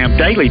 5-milligram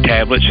daily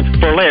tablets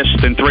for less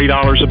than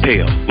 $3 a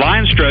pill.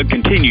 Lions Drug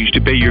continues to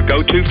be your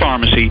go-to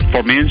pharmacy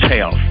for men's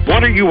health.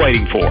 What are you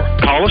waiting for?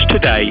 Call us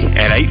today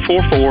at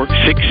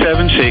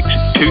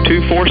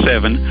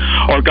 844-676-2247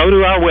 or go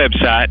to our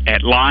website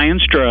at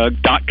lionsdrug.com.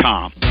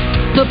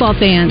 Football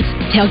fans,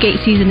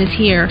 tailgate season is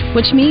here,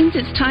 which means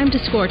it's time to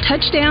score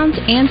touchdowns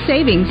and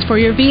savings for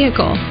your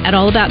vehicle. At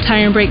All About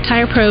Tire and Brake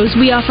Tire Pros,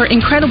 we offer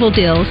incredible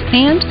deals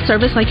and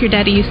service like your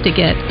daddy used to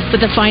get,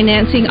 with the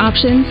financing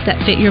options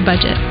that fit your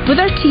budget. With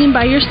our team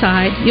by your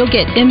side, you'll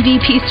get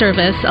MVP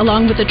service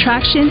along with the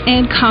traction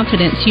and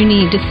confidence you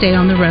need to stay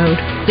on the road.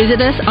 Visit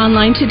us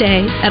online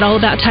today at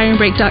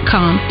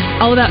allabouttireandbrake.com.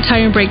 All About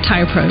Tire and Brake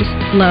Tire Pros.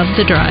 Love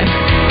the drive.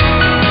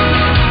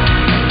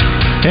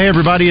 Hey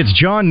everybody, it's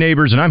John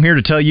Neighbors, and I'm here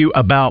to tell you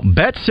about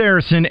Bet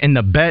Saracen and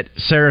the Bet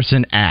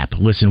Saracen app.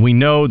 Listen, we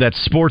know that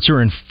sports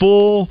are in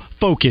full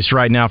focus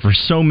right now for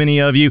so many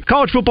of you.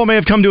 College football may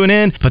have come to an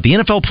end, but the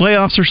NFL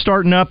playoffs are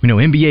starting up. We know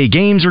NBA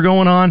games are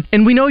going on,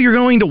 and we know you're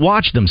going to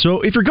watch them.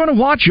 So if you're going to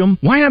watch them,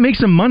 why not make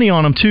some money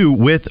on them too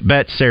with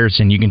Bet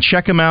Saracen? You can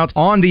check them out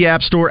on the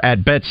App Store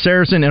at Bet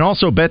Saracen and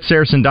also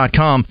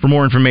BetSaracen.com for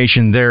more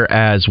information there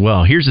as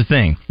well. Here's the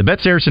thing. The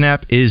Bet Saracen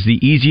app is the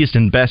easiest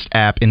and best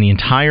app in the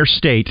entire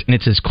state, and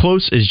it's as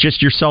close as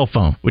just your cell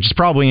phone, which is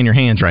probably in your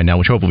hands right now,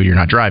 which hopefully you're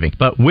not driving.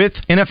 But with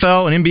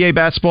NFL and NBA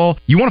basketball,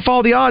 you want to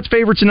follow the odds,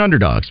 favorites, and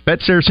underdogs.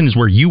 Bet Saracen is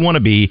where you want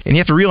to be, and you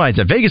have to realize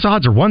that Vegas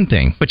odds are one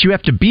thing, but you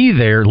have to be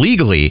there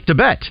legally to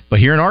bet. But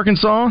here in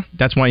Arkansas,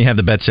 that's why you have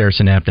the Bet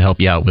Saracen app to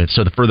help you out with.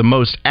 So for the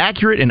most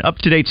accurate and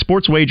up-to-date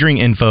sports wagering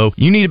info,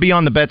 you need to be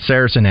on the Bet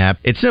Saracen app.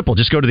 It's simple.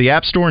 Just go to the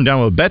App Store and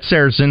download Bet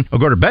Saracen, or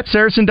go to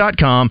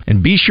BetSaracen.com,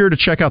 and be sure to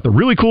check out the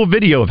really cool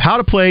video of how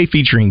to play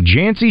featuring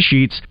Jancy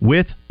Sheets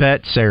with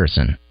Bet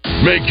Saracen.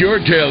 Make your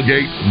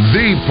tailgate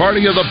the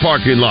party of the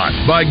parking lot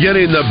by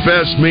getting the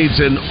best meats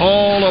in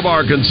all of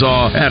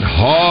Arkansas at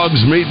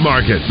Hogs Meat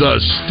Market, the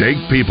steak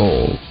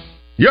people.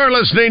 You're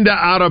listening to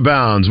Out of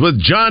Bounds with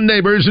John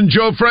Neighbors and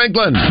Joe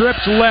Franklin.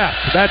 Trips left.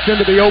 That's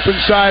into the open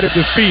side of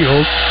the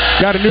field.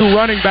 Got a new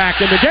running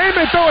back in the game.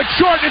 They throw it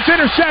short, and it's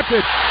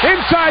intercepted.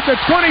 Inside the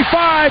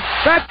 25.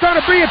 That's going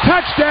to be a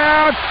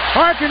touchdown.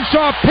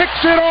 Arkansas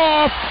picks it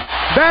off.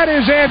 That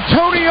is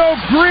Antonio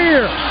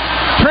Greer.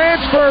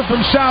 Transfer from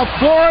South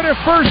Florida.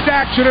 First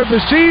action of the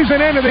season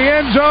into the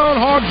end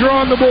zone. Hogs are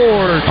on the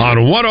board.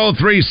 On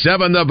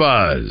 103.7 The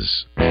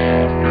Buzz.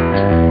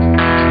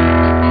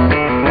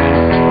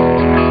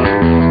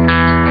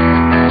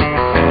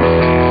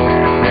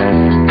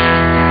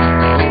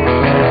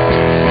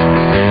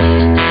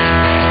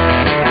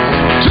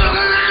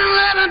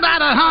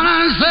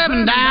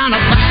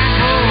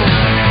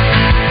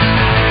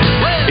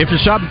 If you're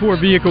shopping for a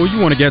vehicle, you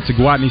want to get to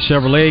Gwatney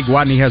Chevrolet.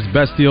 Gwatney has the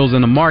best deals in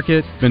the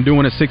market. Been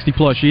doing it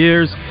 60-plus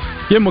years.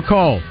 Give them a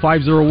call,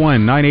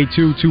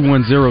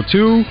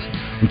 501-982-2102.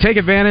 And take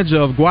advantage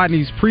of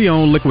Gwatney's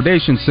pre-owned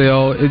liquidation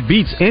sale. It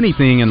beats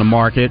anything in the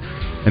market.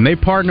 And they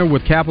partner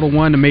with Capital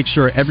One to make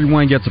sure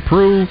everyone gets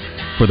approved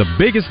for the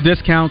biggest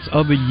discounts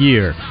of the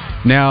year.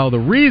 Now, the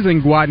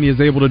reason Gwatney is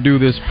able to do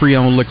this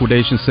pre-owned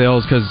liquidation sale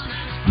is because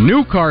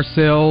new car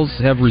sales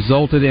have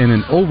resulted in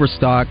an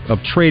overstock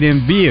of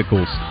trade-in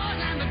vehicles.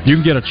 You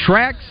can get a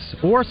Trax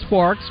or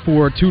Sparks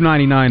for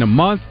 $299 a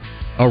month,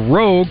 a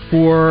Rogue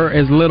for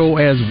as little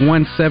as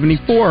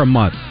 $174 a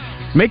month.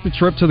 Make the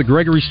trip to the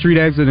Gregory Street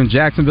exit in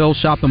Jacksonville.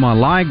 Shop them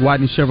online,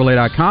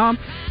 GwatneyChevrolet.com.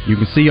 You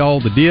can see all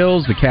the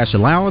deals, the cash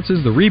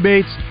allowances, the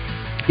rebates.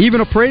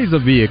 even appraise a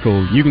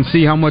vehicle. You can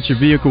see how much your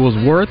vehicle is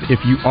worth if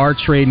you are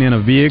trading in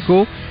a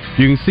vehicle.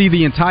 You can see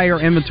the entire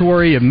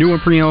inventory of new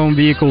and pre-owned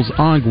vehicles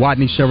on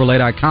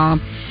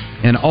GuadneyChevrolet.com.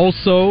 And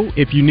also,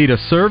 if you need a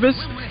service,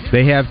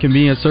 they have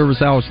convenient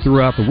service hours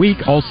throughout the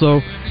week. Also,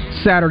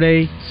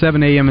 Saturday,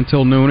 7 a.m.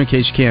 until noon, in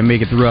case you can't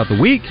make it throughout the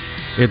week.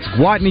 It's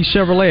Guadney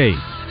Chevrolet,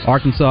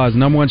 Arkansas's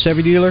 #1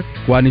 Chevy dealer.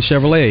 Guadney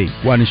Chevrolet,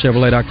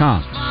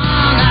 GuadneyChevrolet.com.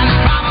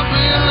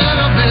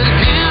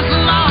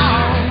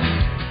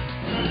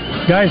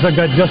 Guys, I've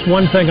got just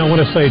one thing I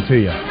want to say to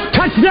you.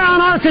 Touchdown,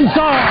 Arkansas!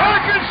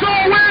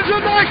 Arkansas wins the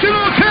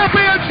national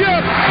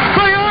championship!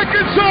 The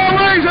Arkansas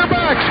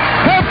Razorbacks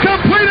have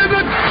completed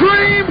the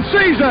dream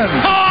season!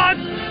 On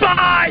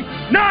by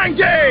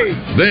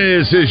 90!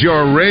 This is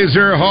your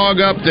Razor Hog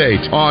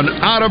Update on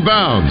Out of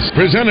Bounds,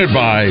 presented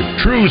by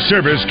True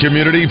Service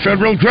Community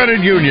Federal Credit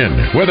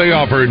Union, where they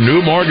offer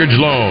new mortgage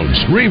loans,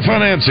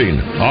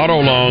 refinancing, auto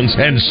loans,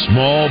 and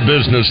small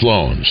business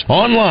loans.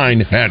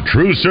 Online at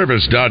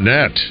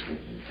trueservice.net.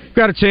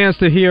 Got a chance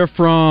to hear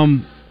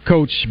from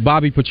Coach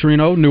Bobby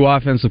Petrino, new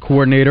offensive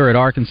coordinator at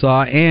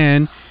Arkansas,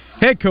 and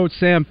head coach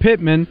Sam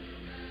Pittman.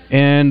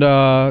 And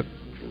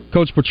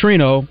Coach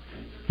Petrino,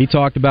 he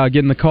talked about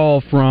getting the call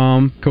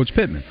from Coach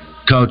Pittman.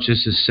 Coach,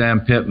 this is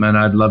Sam Pittman.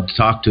 I'd love to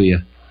talk to you.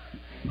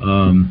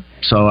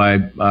 So I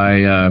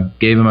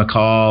gave him a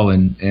call,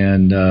 and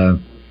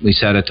we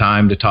set a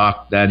time to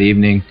talk that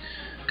evening.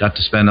 Got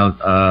to spend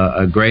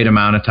a great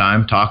amount of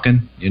time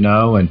talking,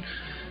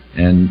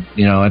 and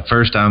at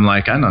first I'm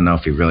like, I don't know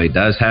if he really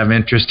does have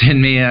interest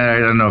in me. I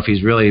don't know if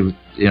he's really,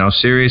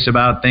 serious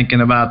about thinking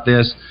about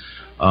this.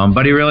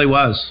 But he really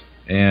was.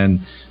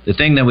 And the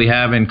thing that we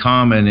have in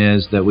common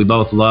is that we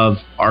both love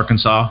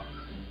Arkansas.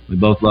 We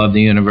both love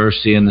the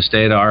university and the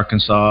state of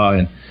Arkansas.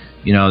 And,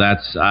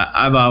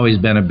 I've always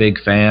been a big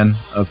fan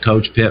of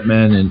Coach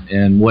Pittman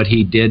and what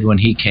he did when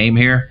he came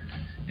here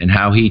and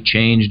how he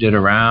changed it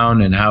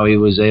around and how he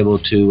was able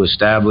to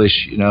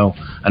establish,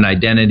 an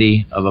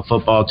identity of a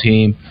football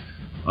team.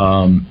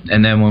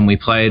 And then when we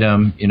played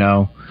him, it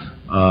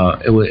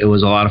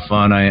was a lot of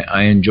fun.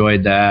 I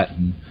enjoyed that.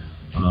 And,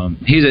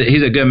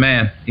 he's a good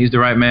man. He's the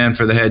right man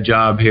for the head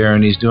job here,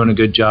 and he's doing a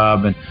good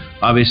job. And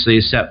obviously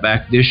a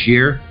setback this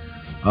year.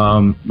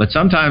 But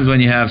sometimes when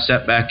you have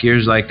setback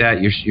years like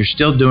that, you're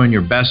still doing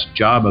your best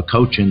job of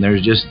coaching.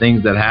 There's just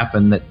things that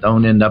happen that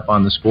don't end up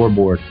on the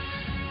scoreboard.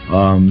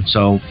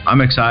 So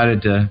I'm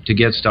excited to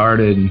get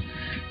started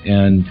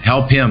and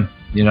help him.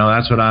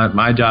 That's what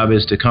my job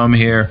is, to come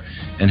here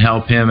and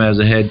help him as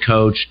a head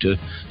coach to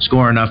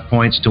score enough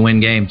points to win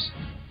games.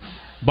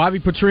 Bobby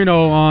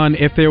Petrino on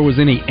if there was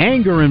any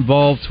anger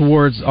involved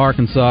towards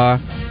Arkansas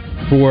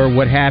for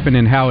what happened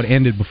and how it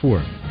ended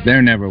before.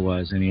 There never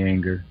was any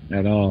anger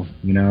at all.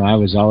 I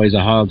was always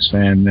a Hogs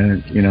fan.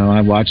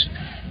 I watched.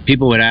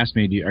 People would ask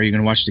me, are you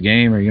going to watch the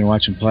game? Are you going to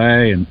watch him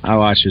play? And I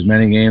watched as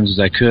many games as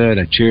I could.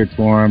 I cheered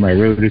for him. I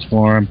rooted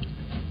for him.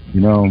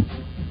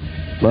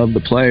 Loved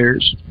the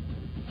players.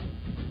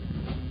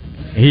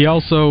 He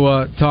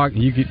also talked,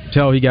 you could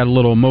tell he got a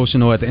little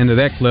emotional at the end of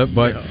that clip,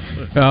 but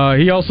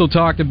he also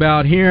talked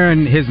about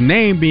hearing his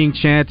name being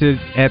chanted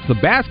at the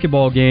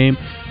basketball game,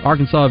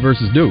 Arkansas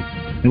versus Duke.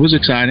 It was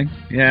exciting.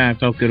 Yeah, I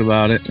felt good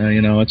about it.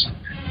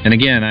 And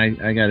again,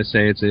 I got to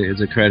say it's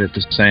a credit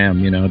to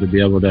Sam, to be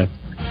able to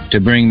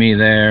bring me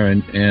there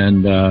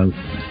and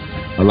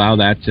allow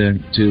that to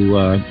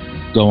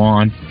go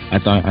on.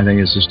 I think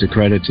it's just a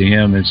credit to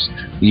him.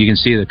 You can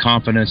see the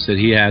confidence that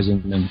he has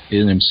in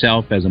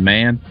himself as a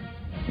man,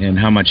 and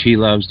how much he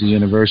loves the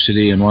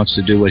university and wants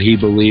to do what he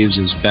believes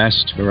is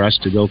best for us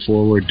to go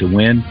forward to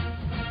win,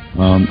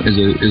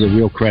 is a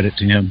real credit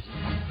to him.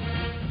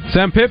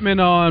 Sam Pittman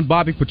on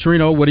Bobby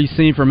Petrino, what he's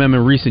seen from him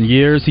in recent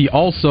years. He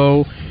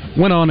also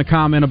went on to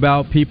comment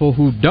about people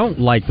who don't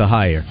like the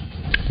hire.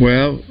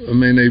 Well,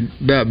 they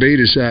about beat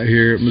us out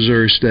here at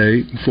Missouri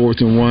State.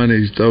 4th and 1,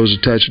 he throws a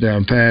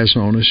touchdown pass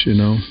on us,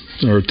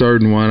 or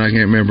 3rd and 1. I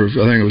can't remember.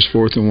 I think it was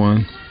 4th and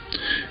 1.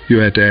 You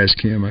have to ask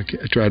him. I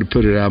try to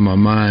put it out of my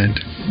mind.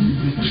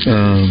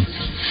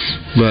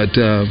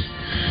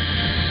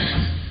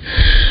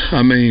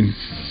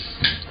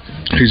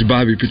 He's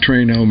Bobby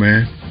Petrino,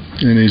 man.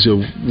 And he's a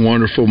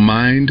wonderful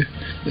mind.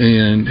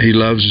 And he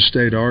loves the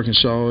state of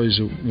Arkansas. He's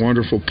a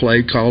wonderful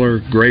play caller,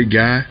 great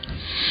guy.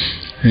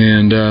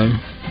 And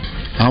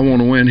I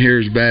want to win here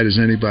as bad as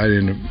anybody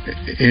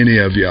any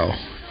of y'all.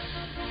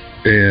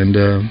 And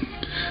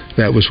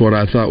that was what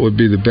I thought would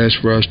be the best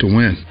for us to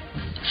win.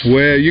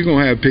 Well, you're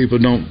going to have people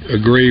don't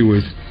agree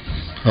with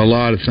a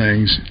lot of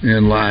things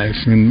in life.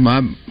 And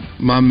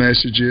my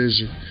message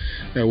is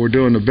that we're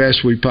doing the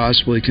best we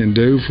possibly can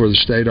do for the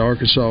state of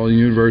Arkansas and the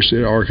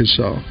University of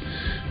Arkansas.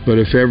 But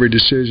if every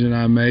decision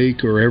I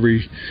make or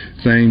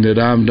everything that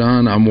I've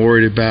done, I'm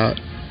worried about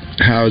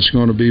how it's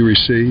going to be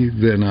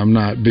received, then I'm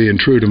not being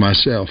true to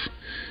myself.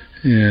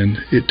 And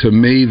to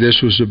me,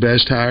 this was the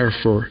best hire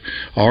for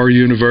our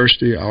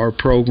university, our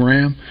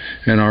program,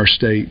 and our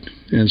state.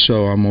 And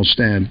so I'm going to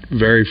stand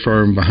very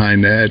firm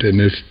behind that.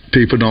 And if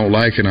people don't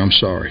like it, I'm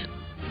sorry.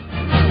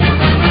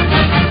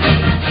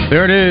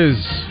 There it is.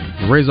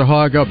 Razor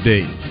Hog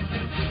Update.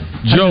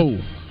 Joe.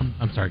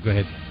 I'm sorry, go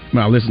ahead.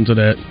 I listened to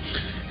that,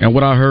 and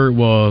what I heard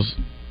was,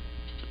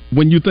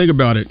 when you think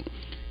about it,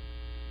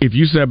 if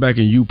you sat back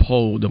and you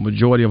polled the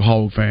majority of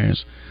Hog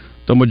fans,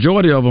 the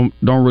majority of them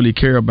don't really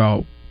care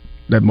about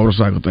that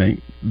motorcycle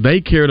thing.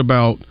 They cared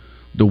about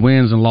the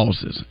wins and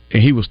losses,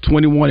 and he was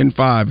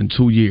 21-5 in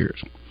 2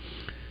 years.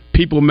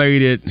 People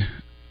made it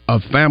a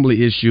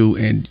family issue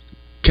and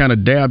kind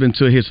of dabbed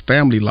into his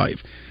family life.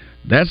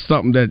 That's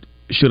something that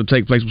should have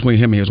taken place between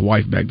him and his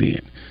wife back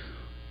then.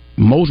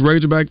 Most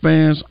Razorback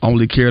fans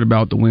only cared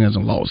about the wins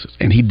and losses,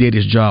 and he did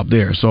his job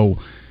there. So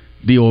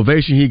the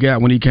ovation he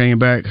got when he came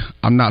back,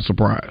 I'm not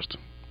surprised,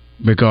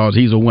 because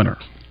he's a winner.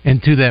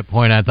 And to that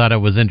point, I thought it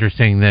was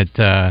interesting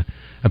that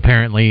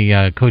apparently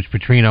Coach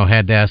Petrino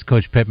had to ask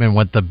Coach Pittman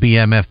what the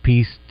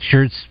BMFP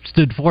shirts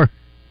stood for.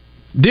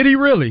 Did he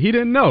really? He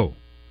didn't know.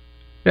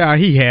 Yeah,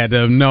 he had to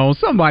have known.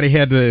 Somebody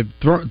had to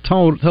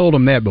told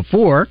him that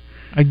before.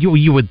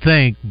 You would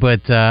think,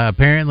 but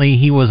apparently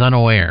he was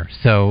unaware,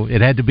 so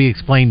it had to be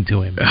explained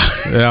to him.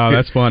 Yeah,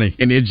 that's funny.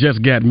 And it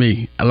just got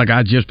me. Like,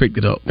 I just picked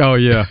it up. Oh,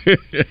 yeah.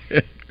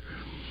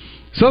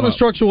 Southern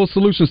Structural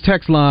Solutions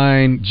text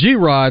line,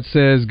 G-Rod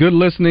says, good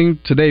listening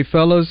today,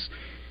 fellas.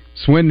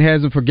 Swinton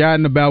hasn't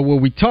forgotten about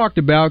what we talked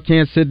about.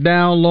 Can't sit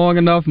down long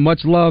enough.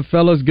 Much love,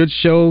 fellas. Good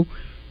show.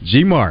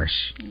 G. Marsh.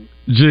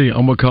 G,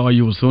 I'm going to call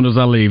you as soon as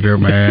I leave here,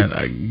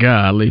 man.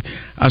 Golly,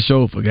 I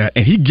sure forgot.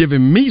 And he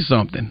giving me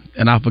something,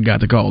 and I forgot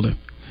to call him.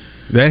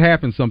 That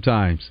happens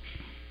sometimes.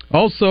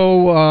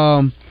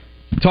 Also,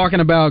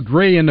 talking about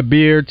gray in the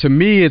beard, to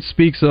me it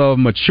speaks of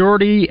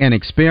maturity and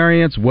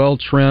experience,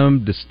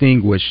 well-trimmed,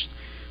 distinguished.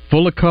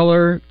 Full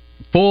color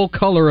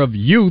of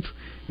youth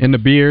in the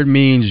beard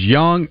means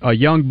a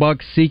young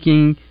buck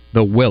seeking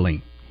the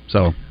willing.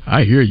 So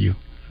I hear you.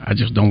 I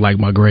just don't like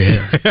my gray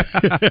hair.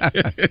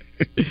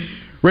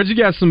 Reggie,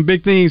 got some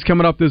big things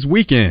coming up this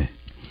weekend.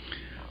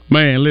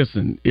 Man,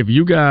 listen, if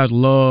you guys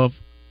love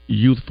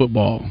youth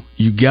football,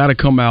 you got to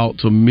come out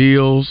to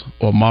Mills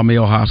or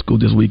Maumelle High School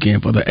this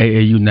weekend for the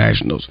AAU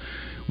Nationals.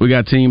 We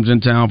got teams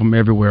in town from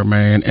everywhere,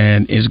 man,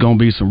 and it's going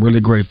to be some really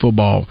great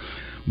football.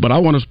 But I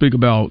want to speak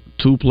about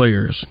two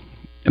players,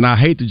 and I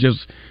hate to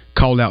just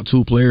call out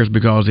two players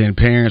because then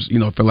parents,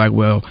 feel like,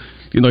 well,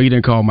 you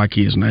didn't call my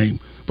kid's name.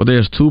 But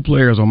there's two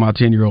players on my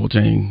 10-year-old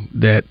team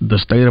that the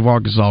state of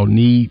Arkansas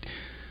need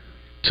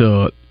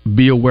to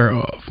be aware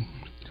of.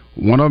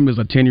 One of them is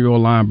a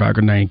 10-year-old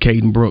linebacker named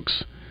Caden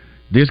Brooks.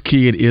 This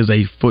kid is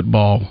a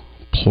football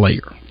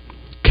player.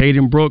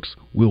 Caden Brooks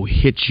will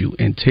hit you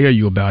and tell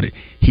you about it.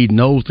 He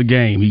knows the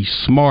game. He's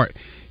smart.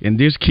 And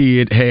this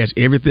kid has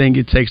everything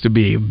it takes to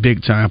be a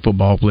big-time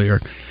football player.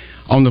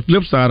 On the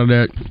flip side of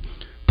that,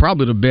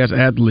 probably the best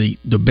athlete,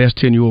 the best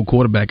 10-year-old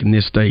quarterback in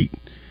this state,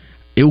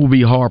 it will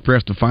be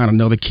hard-pressed to find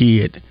another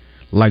kid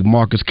like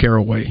Marcus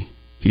Caraway.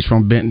 He's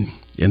from Benton.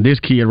 And this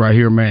kid right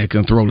here, man,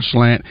 can throw the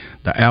slant,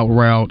 the out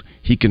route.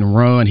 He can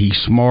run. He's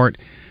smart.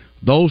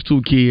 Those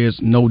two kids,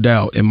 no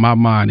doubt, in my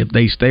mind, if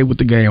they stay with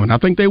the game, and I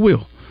think they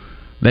will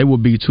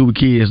be two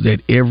kids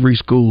that every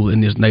school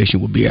in this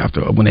nation will be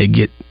after when they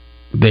get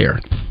there.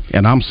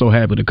 And I'm so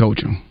happy to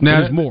coach them.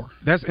 Now, there's more.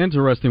 That's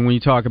interesting when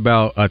you talk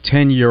about a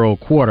 10-year-old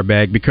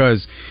quarterback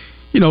because,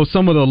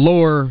 some of the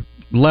lower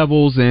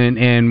levels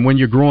and when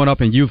you're growing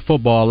up in youth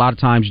football, a lot of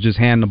times you just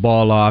hand the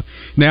ball off.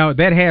 Now,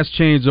 that has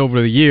changed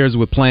over the years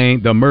with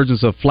playing the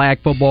emergence of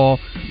flag football.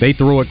 They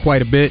throw it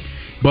quite a bit.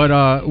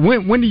 But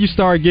when do you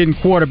start getting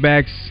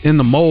quarterbacks in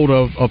the mode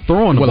of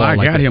throwing the ball? Well,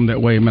 I got him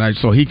that way, man.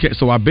 So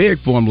I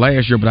begged for him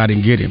last year, but I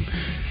didn't get him.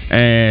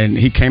 And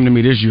he came to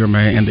me this year,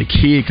 man, and the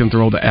kid can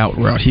throw the out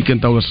route. He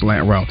can throw the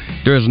slant route.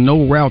 There's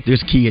no route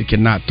this kid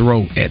cannot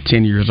throw at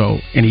 10 years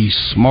old. And he's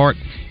smart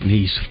and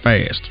he's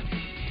fast.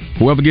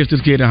 Whoever gets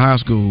this kid in high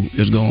school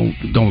is going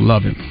to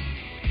love him.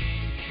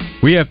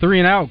 We have 3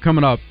 and Out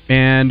coming up,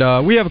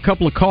 and we have a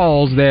couple of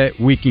calls that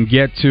we can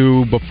get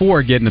to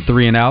before getting to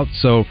 3 and Out.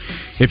 So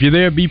if you're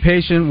there, be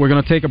patient. We're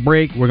going to take a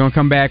break. We're going to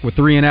come back with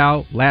 3 and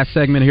Out. Last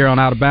segment here on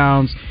Out of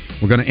Bounds.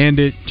 We're going to end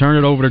it, turn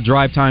it over to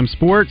Drive Time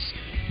Sports,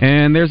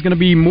 and there's going to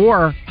be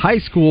more high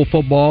school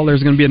football.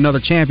 There's going to be another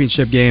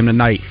championship game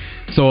tonight.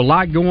 So a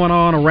lot going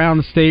on around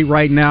the state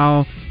right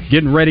now,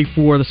 getting ready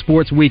for the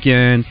sports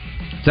weekend.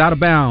 It's Out of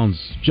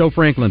Bounds. Joe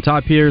Franklin,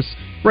 Todd Pierce,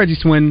 Reggie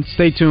Swinton.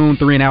 Stay tuned.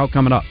 3 and Out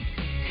coming up.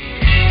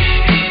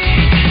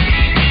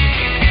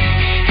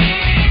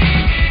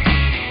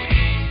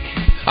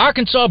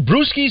 Arkansas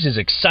Brewskis is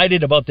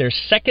excited about their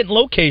second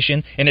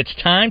location, and it's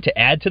time to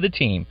add to the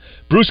team.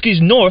 Brewskis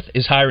North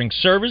is hiring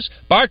servers,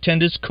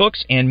 bartenders,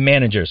 cooks, and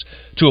managers.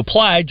 To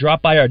apply,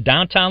 drop by our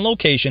downtown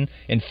location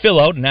and fill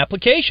out an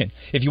application.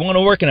 If you want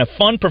to work in a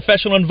fun,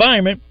 professional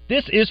environment,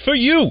 this is for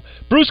you.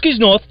 Brewskis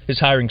North is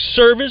hiring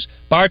servers,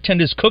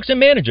 bartenders, cooks, and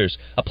managers.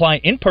 Apply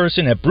in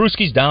person at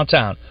Brewskis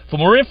Downtown. For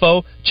more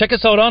info, check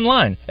us out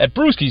online at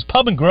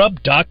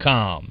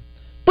brewskispubandgrub.com.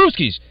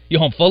 Brewskis, you're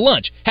home for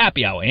lunch,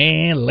 happy hour,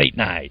 and late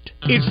night.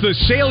 It's the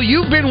sale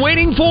you've been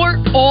waiting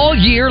for all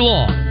year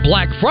long.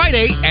 Black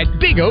Friday at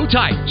Big O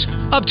Tires.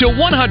 Up to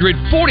 $140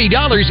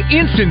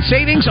 instant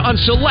savings on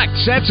select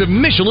sets of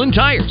Michelin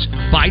tires.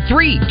 Buy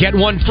 3, get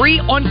 1 free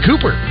on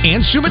Cooper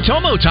and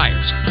Sumitomo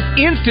tires.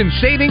 Instant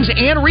savings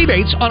and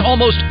rebates on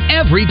almost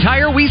every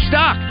tire we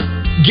stock.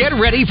 Get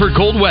ready for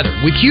cold weather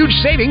with huge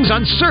savings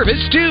on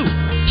service too.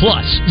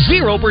 Plus,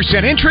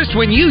 0% interest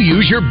when you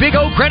use your Big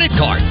O credit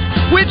card,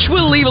 which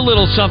will leave a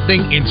little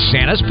something in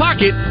Santa's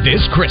pocket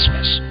this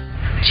Christmas.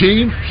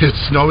 Team, it's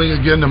snowing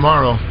again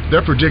tomorrow.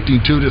 They're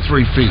predicting 2 to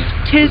 3 feet.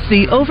 'Tis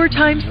the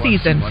overtime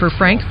season for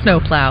Frank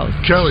Snowplows.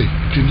 Kelly,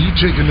 can you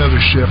take another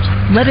shift?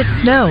 Let it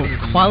snow.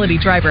 Quality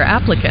driver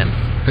applicants.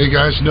 Hey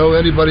guys, know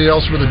anybody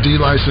else with a D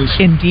license?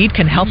 Indeed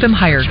can help him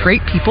hire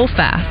great people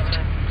fast.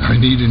 I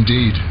need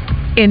Indeed.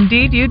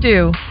 Indeed you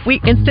do. We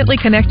instantly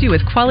connect you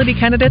with quality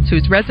candidates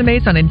whose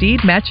resumes on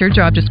Indeed match your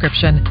job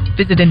description.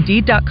 Visit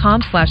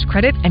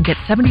Indeed.com/credit and get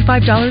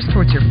 $75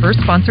 towards your first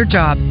sponsored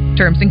job.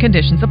 Terms and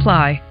conditions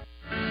apply.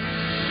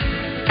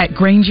 At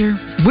Grainger,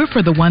 we're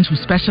for the ones who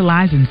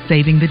specialize in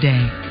saving the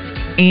day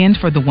and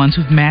for the ones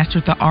who've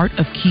mastered the art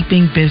of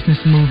keeping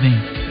business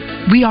moving.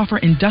 We offer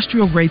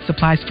industrial-grade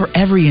supplies for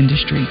every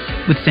industry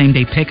with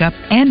same-day pickup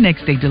and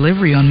next-day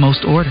delivery on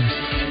most orders,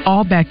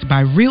 all backed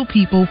by real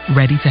people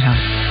ready to help.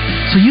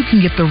 So you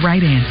can get the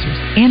right answers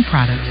and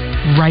products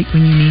right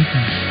when you need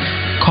them.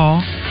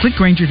 Call, click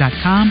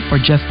Grainger.com, or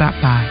just stop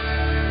by.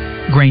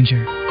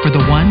 Grainger, for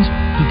the ones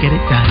who get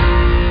it done.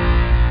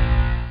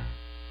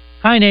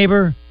 Hi,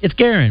 neighbor. It's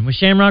Garen with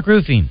Shamrock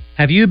Roofing.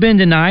 Have you been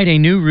denied a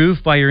new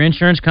roof by your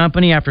insurance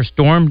company after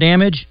storm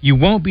damage? You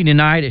won't be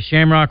denied at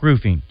Shamrock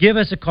Roofing. Give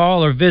us a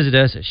call or visit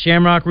us at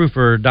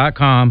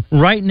shamrockroofer.com.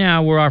 Right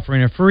now, we're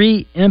offering a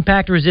free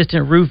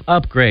impact-resistant roof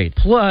upgrade.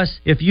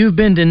 Plus, if you've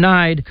been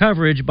denied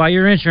coverage by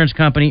your insurance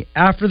company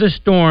after the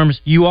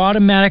storms, you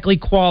automatically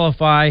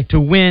qualify to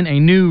win a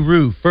new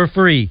roof for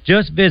free.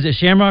 Just visit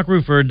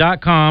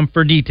shamrockroofer.com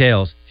for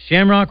details.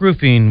 Shamrock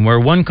Roofing, where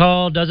one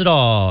call does it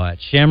all at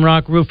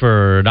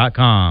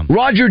shamrockroofer.com.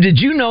 Roger, did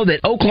you know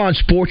that Oaklawn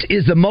Sports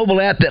is the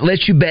mobile app that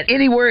lets you bet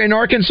anywhere in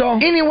Arkansas?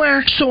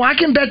 Anywhere, so I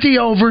can bet the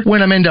over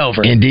when I'm in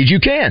Dover. Indeed you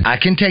can. I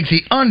can take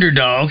the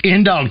underdog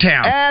in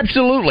Dogtown.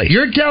 Absolutely.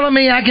 You're telling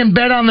me I can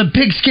bet on the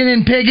Pigskin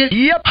and Piggott?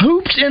 Yep.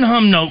 Hoops and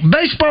Humnoke,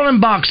 baseball and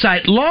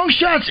Bauxite, long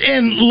shots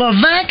in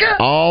Lavaca?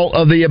 All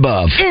of the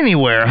above.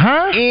 Anywhere,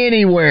 huh?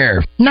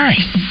 Anywhere.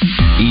 Nice.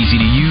 Easy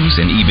to use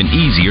and even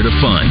easier to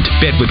fund.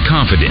 Bet with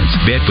confidence.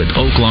 Bet with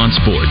Oaklawn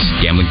Sports.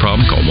 Gambling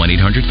problem? Call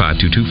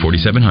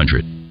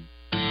 1-800-522-4700.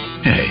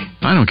 Hey,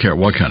 I don't care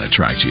what kind of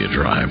tractor you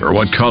drive or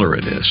what color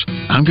it is.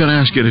 I'm going to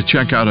ask you to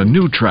check out a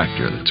new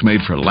tractor that's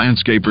made for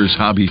landscapers,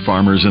 hobby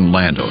farmers, and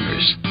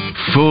landowners.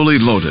 Fully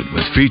loaded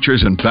with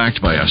features and backed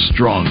by a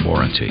strong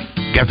warranty.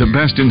 Get the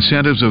best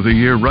incentives of the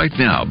year right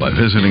now by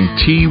visiting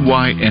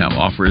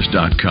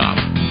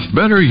TYMOffers.com.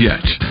 Better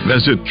yet,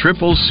 visit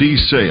Triple C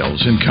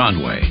Sales in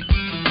Conway.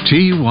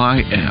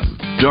 TYM.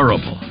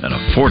 Durable and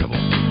affordable.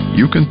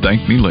 You can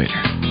thank me later.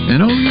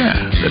 And oh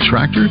yeah, the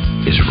tractor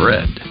is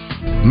red.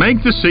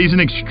 Make the season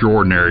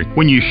extraordinary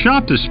when you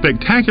shop the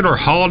spectacular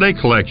holiday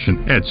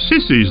collection at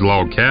Sissy's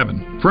Log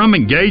Cabin. From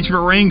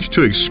engagement rings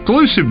to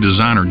exclusive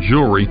designer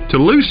jewelry to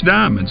loose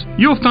diamonds,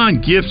 you'll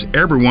find gifts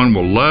everyone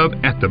will love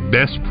at the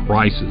best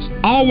prices,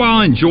 all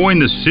while enjoying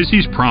the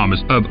Sissy's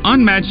promise of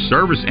unmatched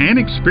service and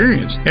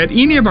experience at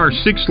any of our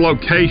 6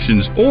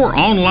 locations or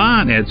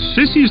online at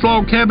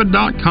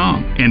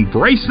sissyslogcabin.com.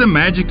 Embrace the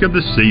magic of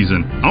the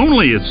season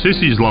only at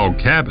Sissy's Log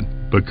Cabin.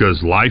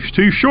 Because life's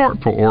too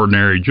short for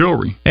ordinary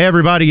jewelry. Hey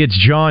everybody, it's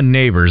John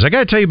Neighbors. I got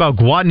to tell you about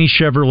Gwatney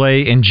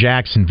Chevrolet in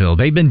Jacksonville.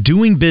 They've been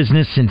doing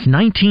business since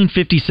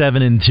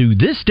 1957 and to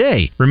this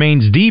day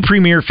remains the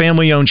premier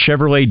family-owned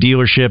Chevrolet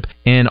dealership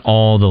in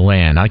all the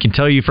land. I can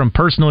tell you from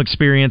personal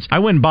experience, I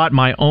went and bought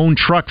my own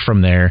truck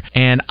from there,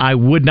 and I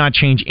would not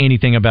change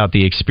anything about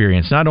the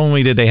experience. Not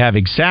only did they have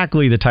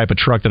exactly the type of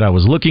truck that I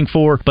was looking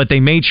for, but they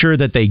made sure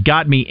that they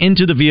got me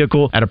into the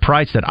vehicle at a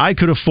price that I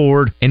could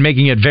afford and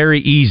making it very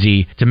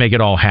easy to make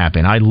it all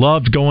happen. I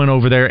loved going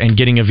over there and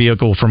getting a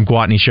vehicle from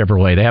Gwatney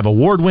Chevrolet. They have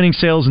award-winning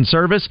sales and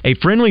service, a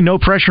friendly,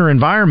 no-pressure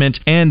environment,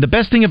 and the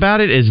best thing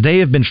about it is they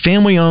have been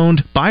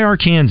family-owned by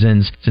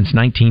Arkansans since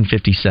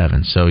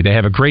 1957. So they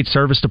have a great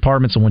service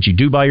department, so once you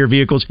do buy your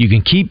vehicles, you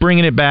can keep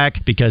bringing it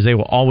back because they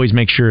will always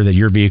make sure that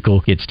your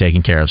vehicle gets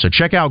taken care of. So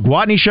check out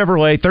Gwatney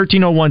Chevrolet,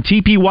 1301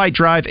 TP White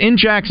Drive in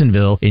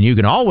Jacksonville, and you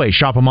can always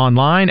shop them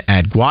online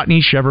at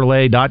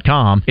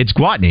GwatneyChevrolet.com. It's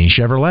Gwatney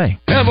Chevrolet.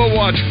 Have a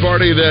watch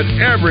party that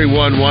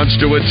everyone wants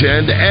to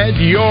attend at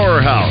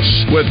your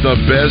house with the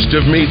best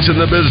of meats in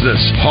the business.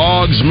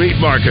 Hogs Meat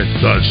Market,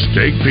 the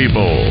steak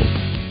people.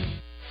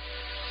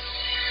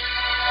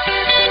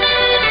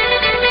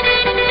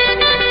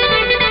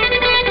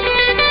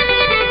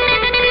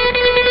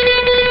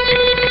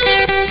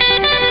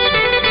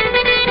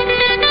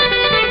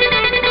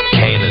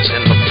 Kane is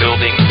in the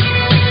building.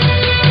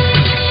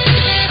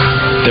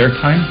 Their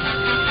time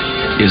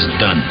is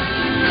done.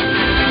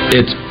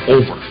 It's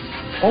over.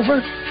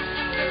 Over?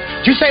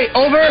 Did you say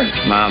over?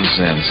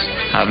 Nonsense.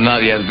 I've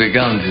not yet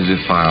begun to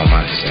defile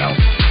myself.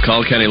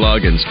 Call Kenny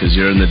Loggins because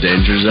you're in the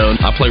danger zone.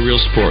 I play real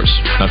sports.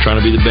 Not trying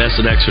to be the best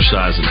at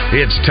exercising.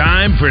 It's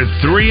time for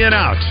 3 and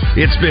Out.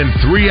 It's been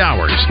 3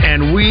 hours,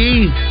 and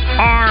we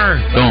are...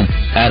 Boom.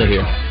 Out of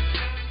here.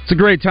 It's a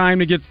great time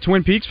to get to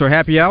Twin Peaks for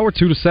happy hour,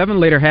 2 to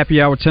 7. Later,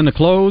 happy hour, 10 to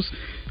close.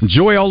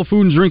 Enjoy all the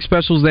food and drink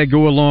specials that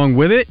go along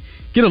with it.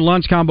 Get a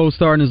lunch combo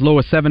starting as low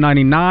as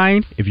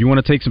 $7.99. If you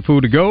want to take some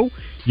food to go,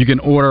 you can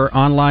order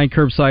online,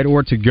 curbside,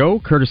 or to go,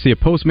 courtesy of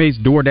Postmates,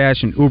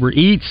 DoorDash, and Uber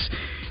Eats.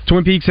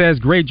 Twin Peaks has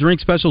great drink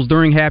specials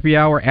during happy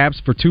hour.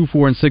 Apps for $2,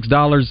 $4, and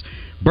 $6.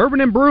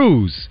 Bourbon and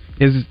Brews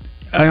is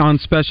on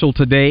special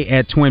today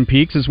at Twin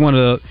Peaks. It's one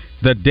of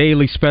the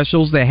daily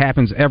specials that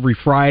happens every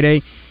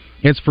Friday.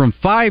 It's from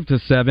 5 to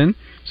 7,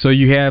 so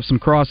you have some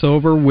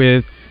crossover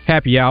with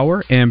happy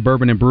hour and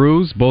Bourbon and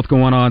Brews, both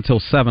going on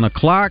until 7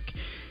 o'clock.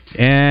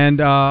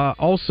 And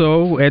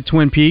also at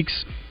Twin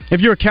Peaks,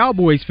 if you're a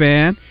Cowboys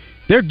fan,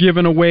 they're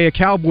giving away a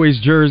Cowboys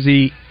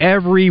jersey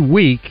every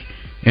week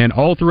and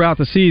all throughout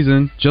the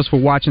season just for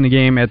watching the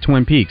game at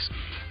Twin Peaks.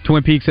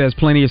 Twin Peaks has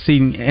plenty of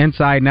seating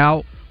inside and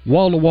out,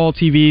 wall-to-wall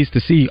TVs to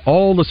see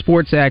all the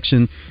sports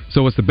action,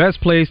 so it's the best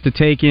place to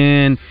take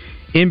in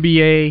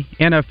NBA,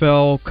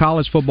 NFL,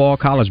 college football,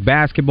 college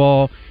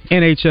basketball,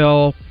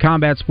 NHL,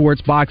 combat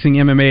sports, boxing,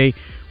 MMA,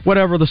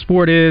 whatever the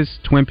sport is,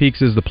 Twin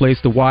Peaks is the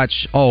place to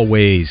watch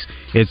always.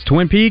 It's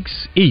Twin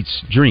Peaks,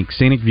 eats, drink,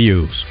 scenic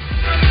views.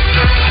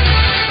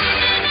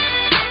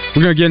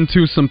 We're going to get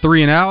into some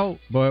 3 and Out,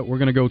 but we're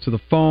going to go to the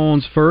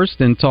phones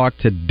first and talk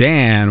to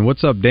Dan.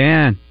 What's up,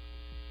 Dan?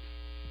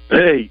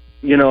 Hey,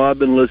 I've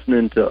been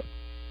listening to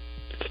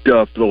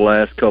stuff the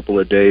last couple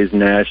of days,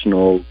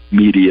 national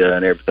media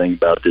and everything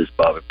about this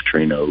Bobby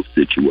Petrino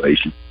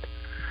situation.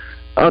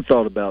 I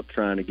thought about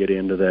trying to get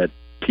into that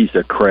piece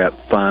of crap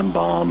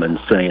Feinbaum and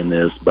saying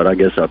this, but I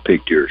guess I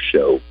picked your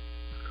show.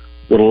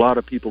 What a lot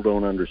of people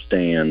don't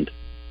understand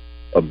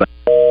about...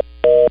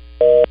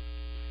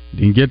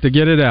 Didn't get to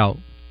get it out.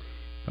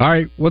 All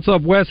right, what's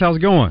up, Wes? How's it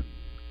going?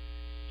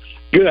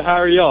 Good, how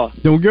are y'all?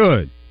 Doing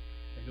good.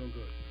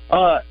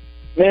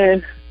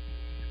 Man,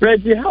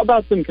 Reggie, how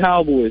about them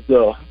Cowboys,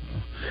 though?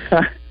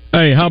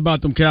 Hey, how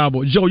about them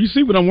Cowboys? Joe, you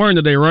see what I'm wearing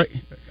today, right?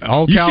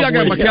 All you Cowboys, see I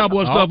got my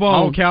Cowboy stuff on.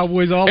 All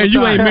Cowboys all the time. And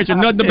you ain't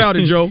mentioned nothing about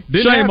it, Joe.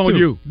 Shame on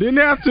you. Didn't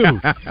have to.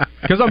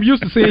 Because I'm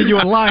used to seeing you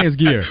in Lions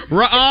gear.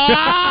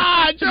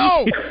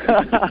 Joe!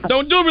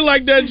 Don't do me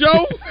like that,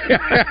 Joe.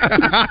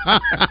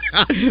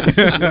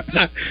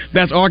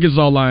 That's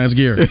Arkansas Lions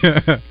gear.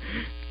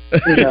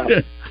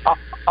 Yeah.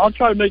 I'll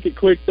try to make it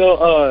quick,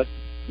 though.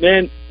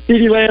 Man,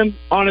 CeeDee Lamb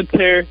on a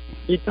tear.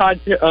 He tied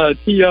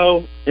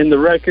T.O. in the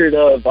record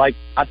of, I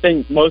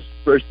think most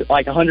for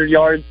 100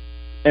 yards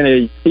in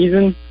a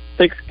season,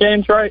 6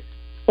 games, right?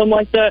 Something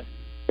like that.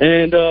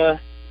 And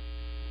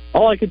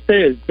all I could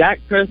say is Dak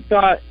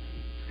Prescott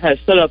has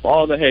set up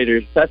all the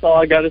haters. That's all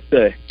I got to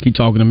say. Keep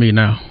talking to me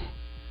now.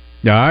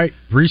 All right.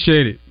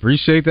 Appreciate it.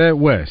 Appreciate that,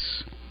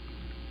 Wes.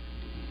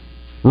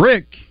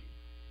 Rick,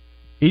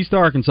 East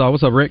Arkansas.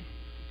 What's up, Rick?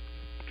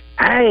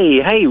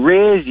 Hey,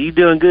 Reg, you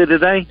doing good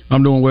today?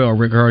 I'm doing well,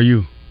 Rick. How are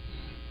you?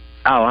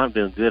 Oh, I'm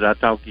doing good. I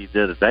talked to you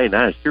the other day, and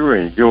I sure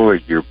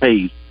enjoyed your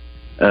piece.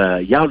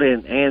 Y'all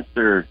didn't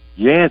answer.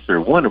 You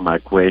answered one of my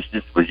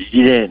questions, but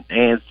you didn't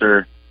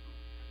answer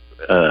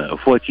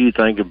what you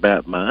think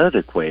about my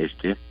other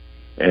question.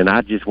 And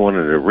I just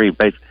wanted to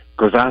rebase,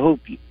 because I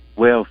hope you,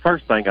 well,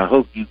 first thing, I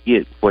hope you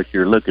get what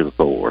you're looking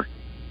for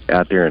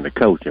out there in the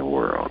coaching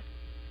world.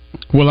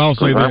 Well, I'll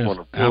say this.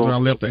 After I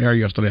left the air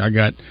yesterday, I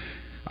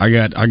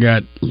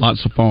got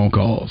lots of phone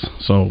calls,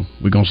 so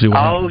we're going to see what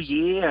happens.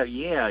 Oh,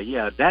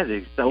 yeah. That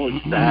is so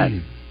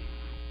exciting.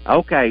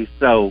 Okay,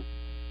 so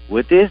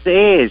with this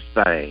Edge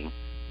thing,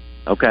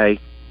 okay,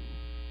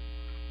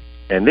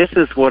 and this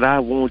is what I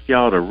want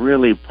y'all to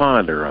really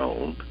ponder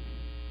on,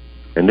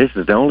 and this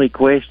is the only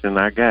question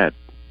I got,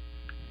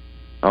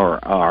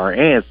 or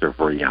answer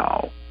for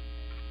y'all.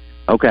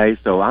 Okay,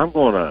 so I'm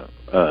going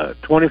to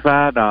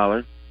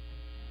 $25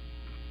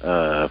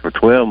 for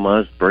 12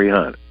 months,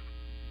 $300.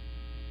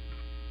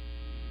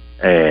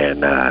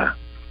 And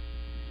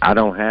I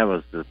don't have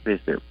a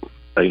sufficient,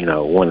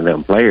 one of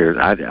them players.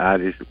 I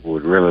just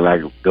would really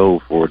like to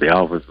go for the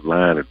offensive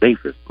line or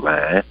defensive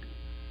line.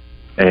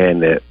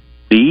 And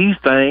do you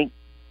think,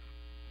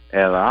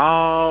 out of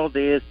all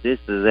this, and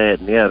that,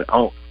 and the other,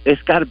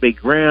 it's got to be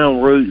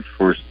ground rules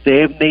for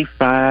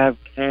 75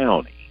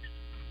 counties.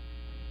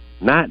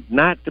 Not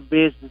the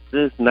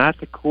businesses, not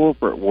the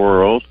corporate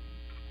world.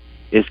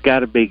 It's got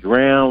to be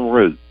ground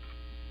rules.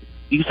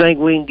 You think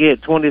we can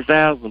get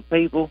 20,000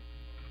 people?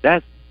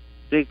 That's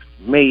 $6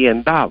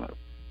 million. All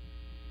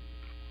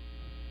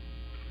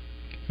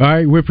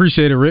right, we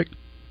appreciate it, Rick.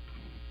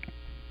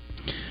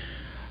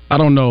 I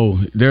don't know.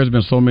 There's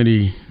been so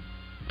many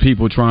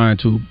people trying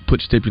to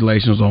put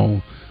stipulations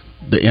on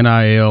the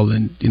NIL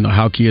and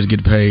how kids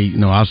get paid.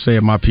 I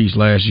said my piece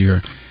last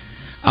year.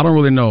 I don't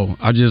really know.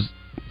 I just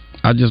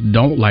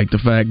don't like the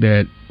fact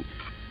that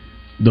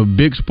the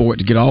big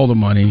sports get all the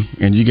money,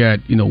 and you got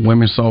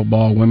women's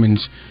softball,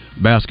 women's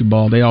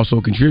basketball. They also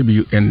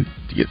contribute, and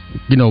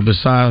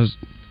besides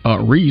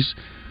Reese,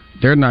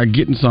 they're not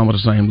getting some of the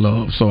same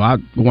love. So I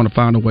want to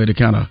find a way to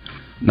kind of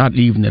not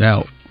even it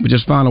out, but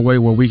just find a way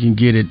where we can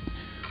get it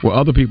where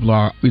other people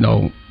are,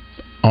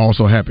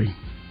 also happy.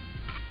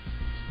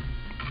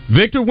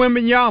 Victor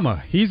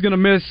Wembanyama, he's going to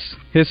miss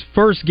his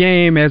first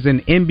game as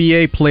an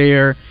NBA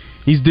player.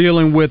 He's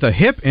dealing with a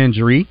hip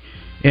injury,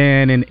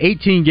 and in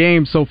 18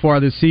 games so far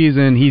this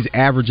season, he's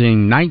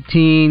averaging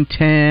 19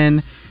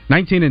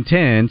 and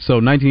 10, so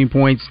 19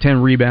 points,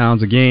 10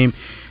 rebounds a game,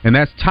 and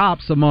that's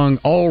tops among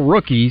all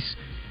rookies.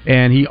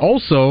 And he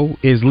also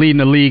is leading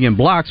the league in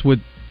blocks with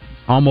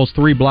almost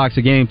 3 blocks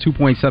a game,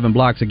 2.7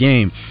 blocks a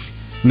game.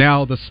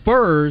 Now, the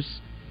Spurs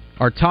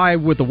are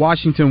tied with the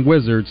Washington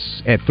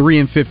Wizards at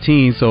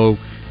 3-15, so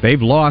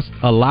they've lost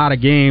a lot of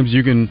games.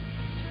 You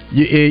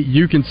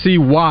can see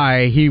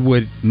why he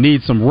would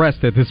need some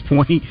rest at this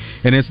point,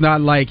 and it's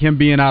not like him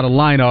being out of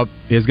lineup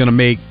is going to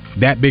make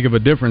that big of a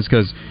difference,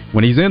 because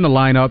when he's in the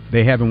lineup,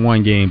 they haven't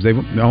won games. They've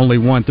only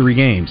won 3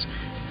 games.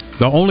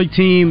 The only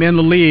team in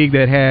the league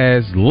that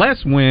has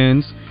less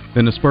wins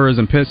than the Spurs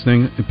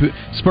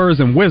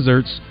and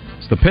Wizards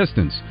is the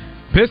Pistons.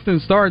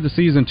 Pistons started the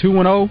season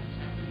 2-0.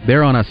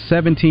 They're on a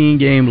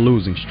 17-game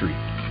losing streak.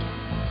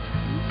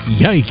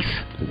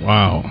 Yikes!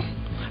 Wow.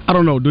 I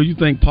don't know. Do you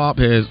think Pop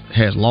has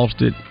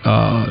lost it,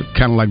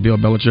 kind of like Bill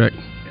Belichick?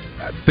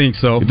 I think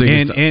so.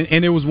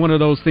 And it was one of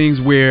those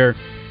things where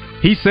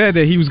he said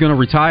that he was going to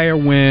retire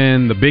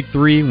when the Big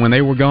Three, when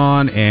they were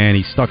gone, and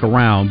he stuck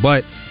around.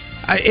 But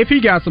if he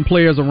got some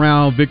players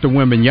around Victor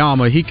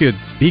Wembanyama, he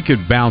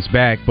could bounce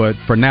back. But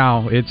for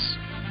now,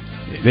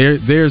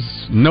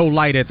 there's no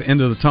light at the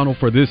end of the tunnel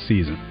for this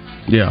season.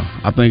 Yeah,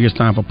 I think it's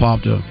time for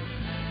Pop to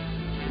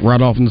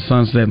ride off in the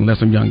sunset and let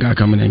some young guy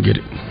come in and get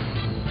it.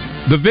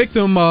 The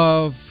victim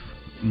of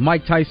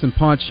Mike Tyson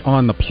punch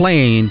on the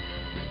plane,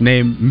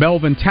 named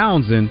Melvin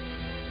Townsend,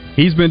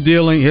 he's been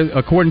dealing,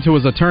 according to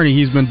his attorney,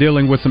 he's been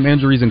dealing with some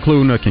injuries,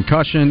 including a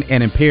concussion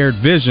and impaired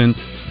vision,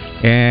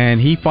 and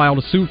he filed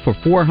a suit for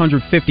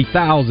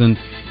 $450,000.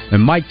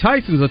 And Mike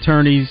Tyson's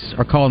attorneys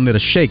are calling it a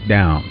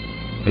shakedown.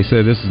 They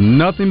said this is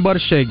nothing but a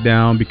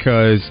shakedown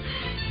because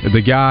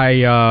the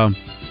guy.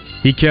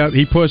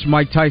 He pushed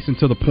Mike Tyson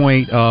to the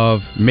point of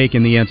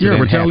making the incident.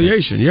 Yeah,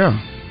 retaliation, happen.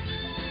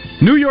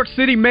 Yeah. New York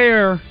City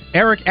Mayor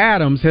Eric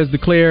Adams has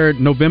declared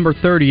November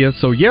 30th,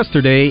 so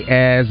yesterday,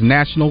 as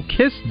National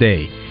Kiss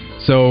Day.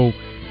 So,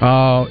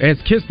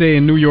 as Kiss Day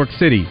in New York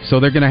City.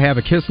 So they're going to have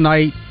a Kiss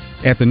night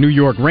at the New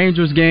York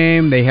Rangers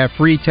game. They have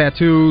free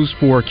tattoos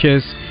for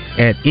Kiss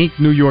at Ink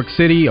New York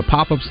City, a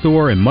pop-up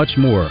store, and much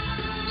more.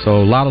 So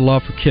a lot of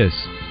love for Kiss.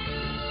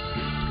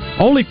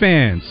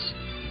 OnlyFans.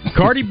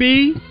 Cardi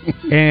B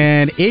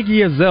and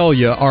Iggy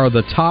Azalea are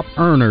the top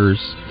earners.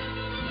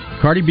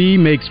 Cardi B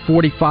makes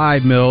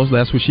 $45 million.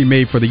 That's what she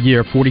made for the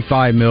year,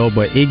 $45 million.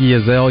 But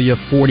Iggy Azalea,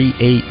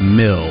 $48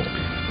 million.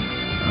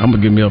 I'm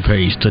gonna give me a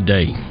page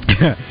today.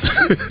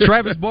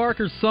 Travis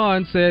Barker's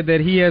son said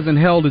that he hasn't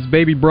held his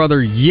baby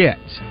brother yet.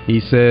 He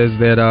says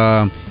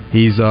that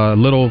he's a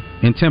little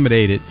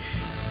intimidated,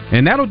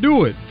 and that'll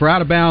do it for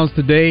Out of Bounds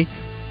today.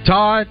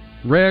 Todd,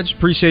 Reg,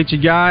 appreciate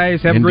you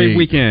guys. Have a great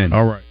weekend.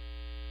 All right.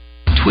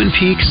 Twin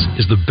Peaks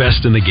is the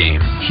best in the game.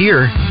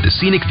 Here, the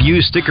scenic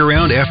views stick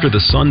around after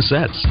the sun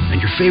sets, and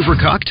your favorite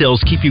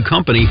cocktails keep you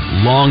company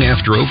long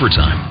after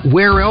overtime.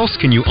 Where else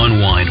can you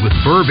unwind with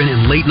bourbon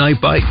and late-night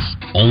bites?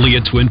 Only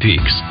at Twin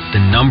Peaks, the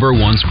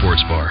 #1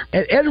 sports bar.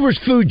 At Edwards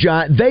Food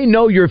Giant, they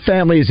know your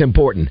family is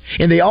important,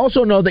 and they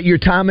also know that your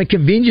time and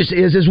convenience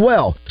is as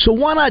well. So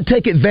why not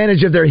take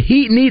advantage of their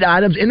heat and eat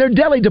items in their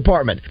deli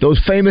department?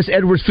 Those famous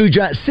Edwards Food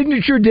Giant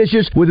signature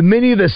dishes with many of the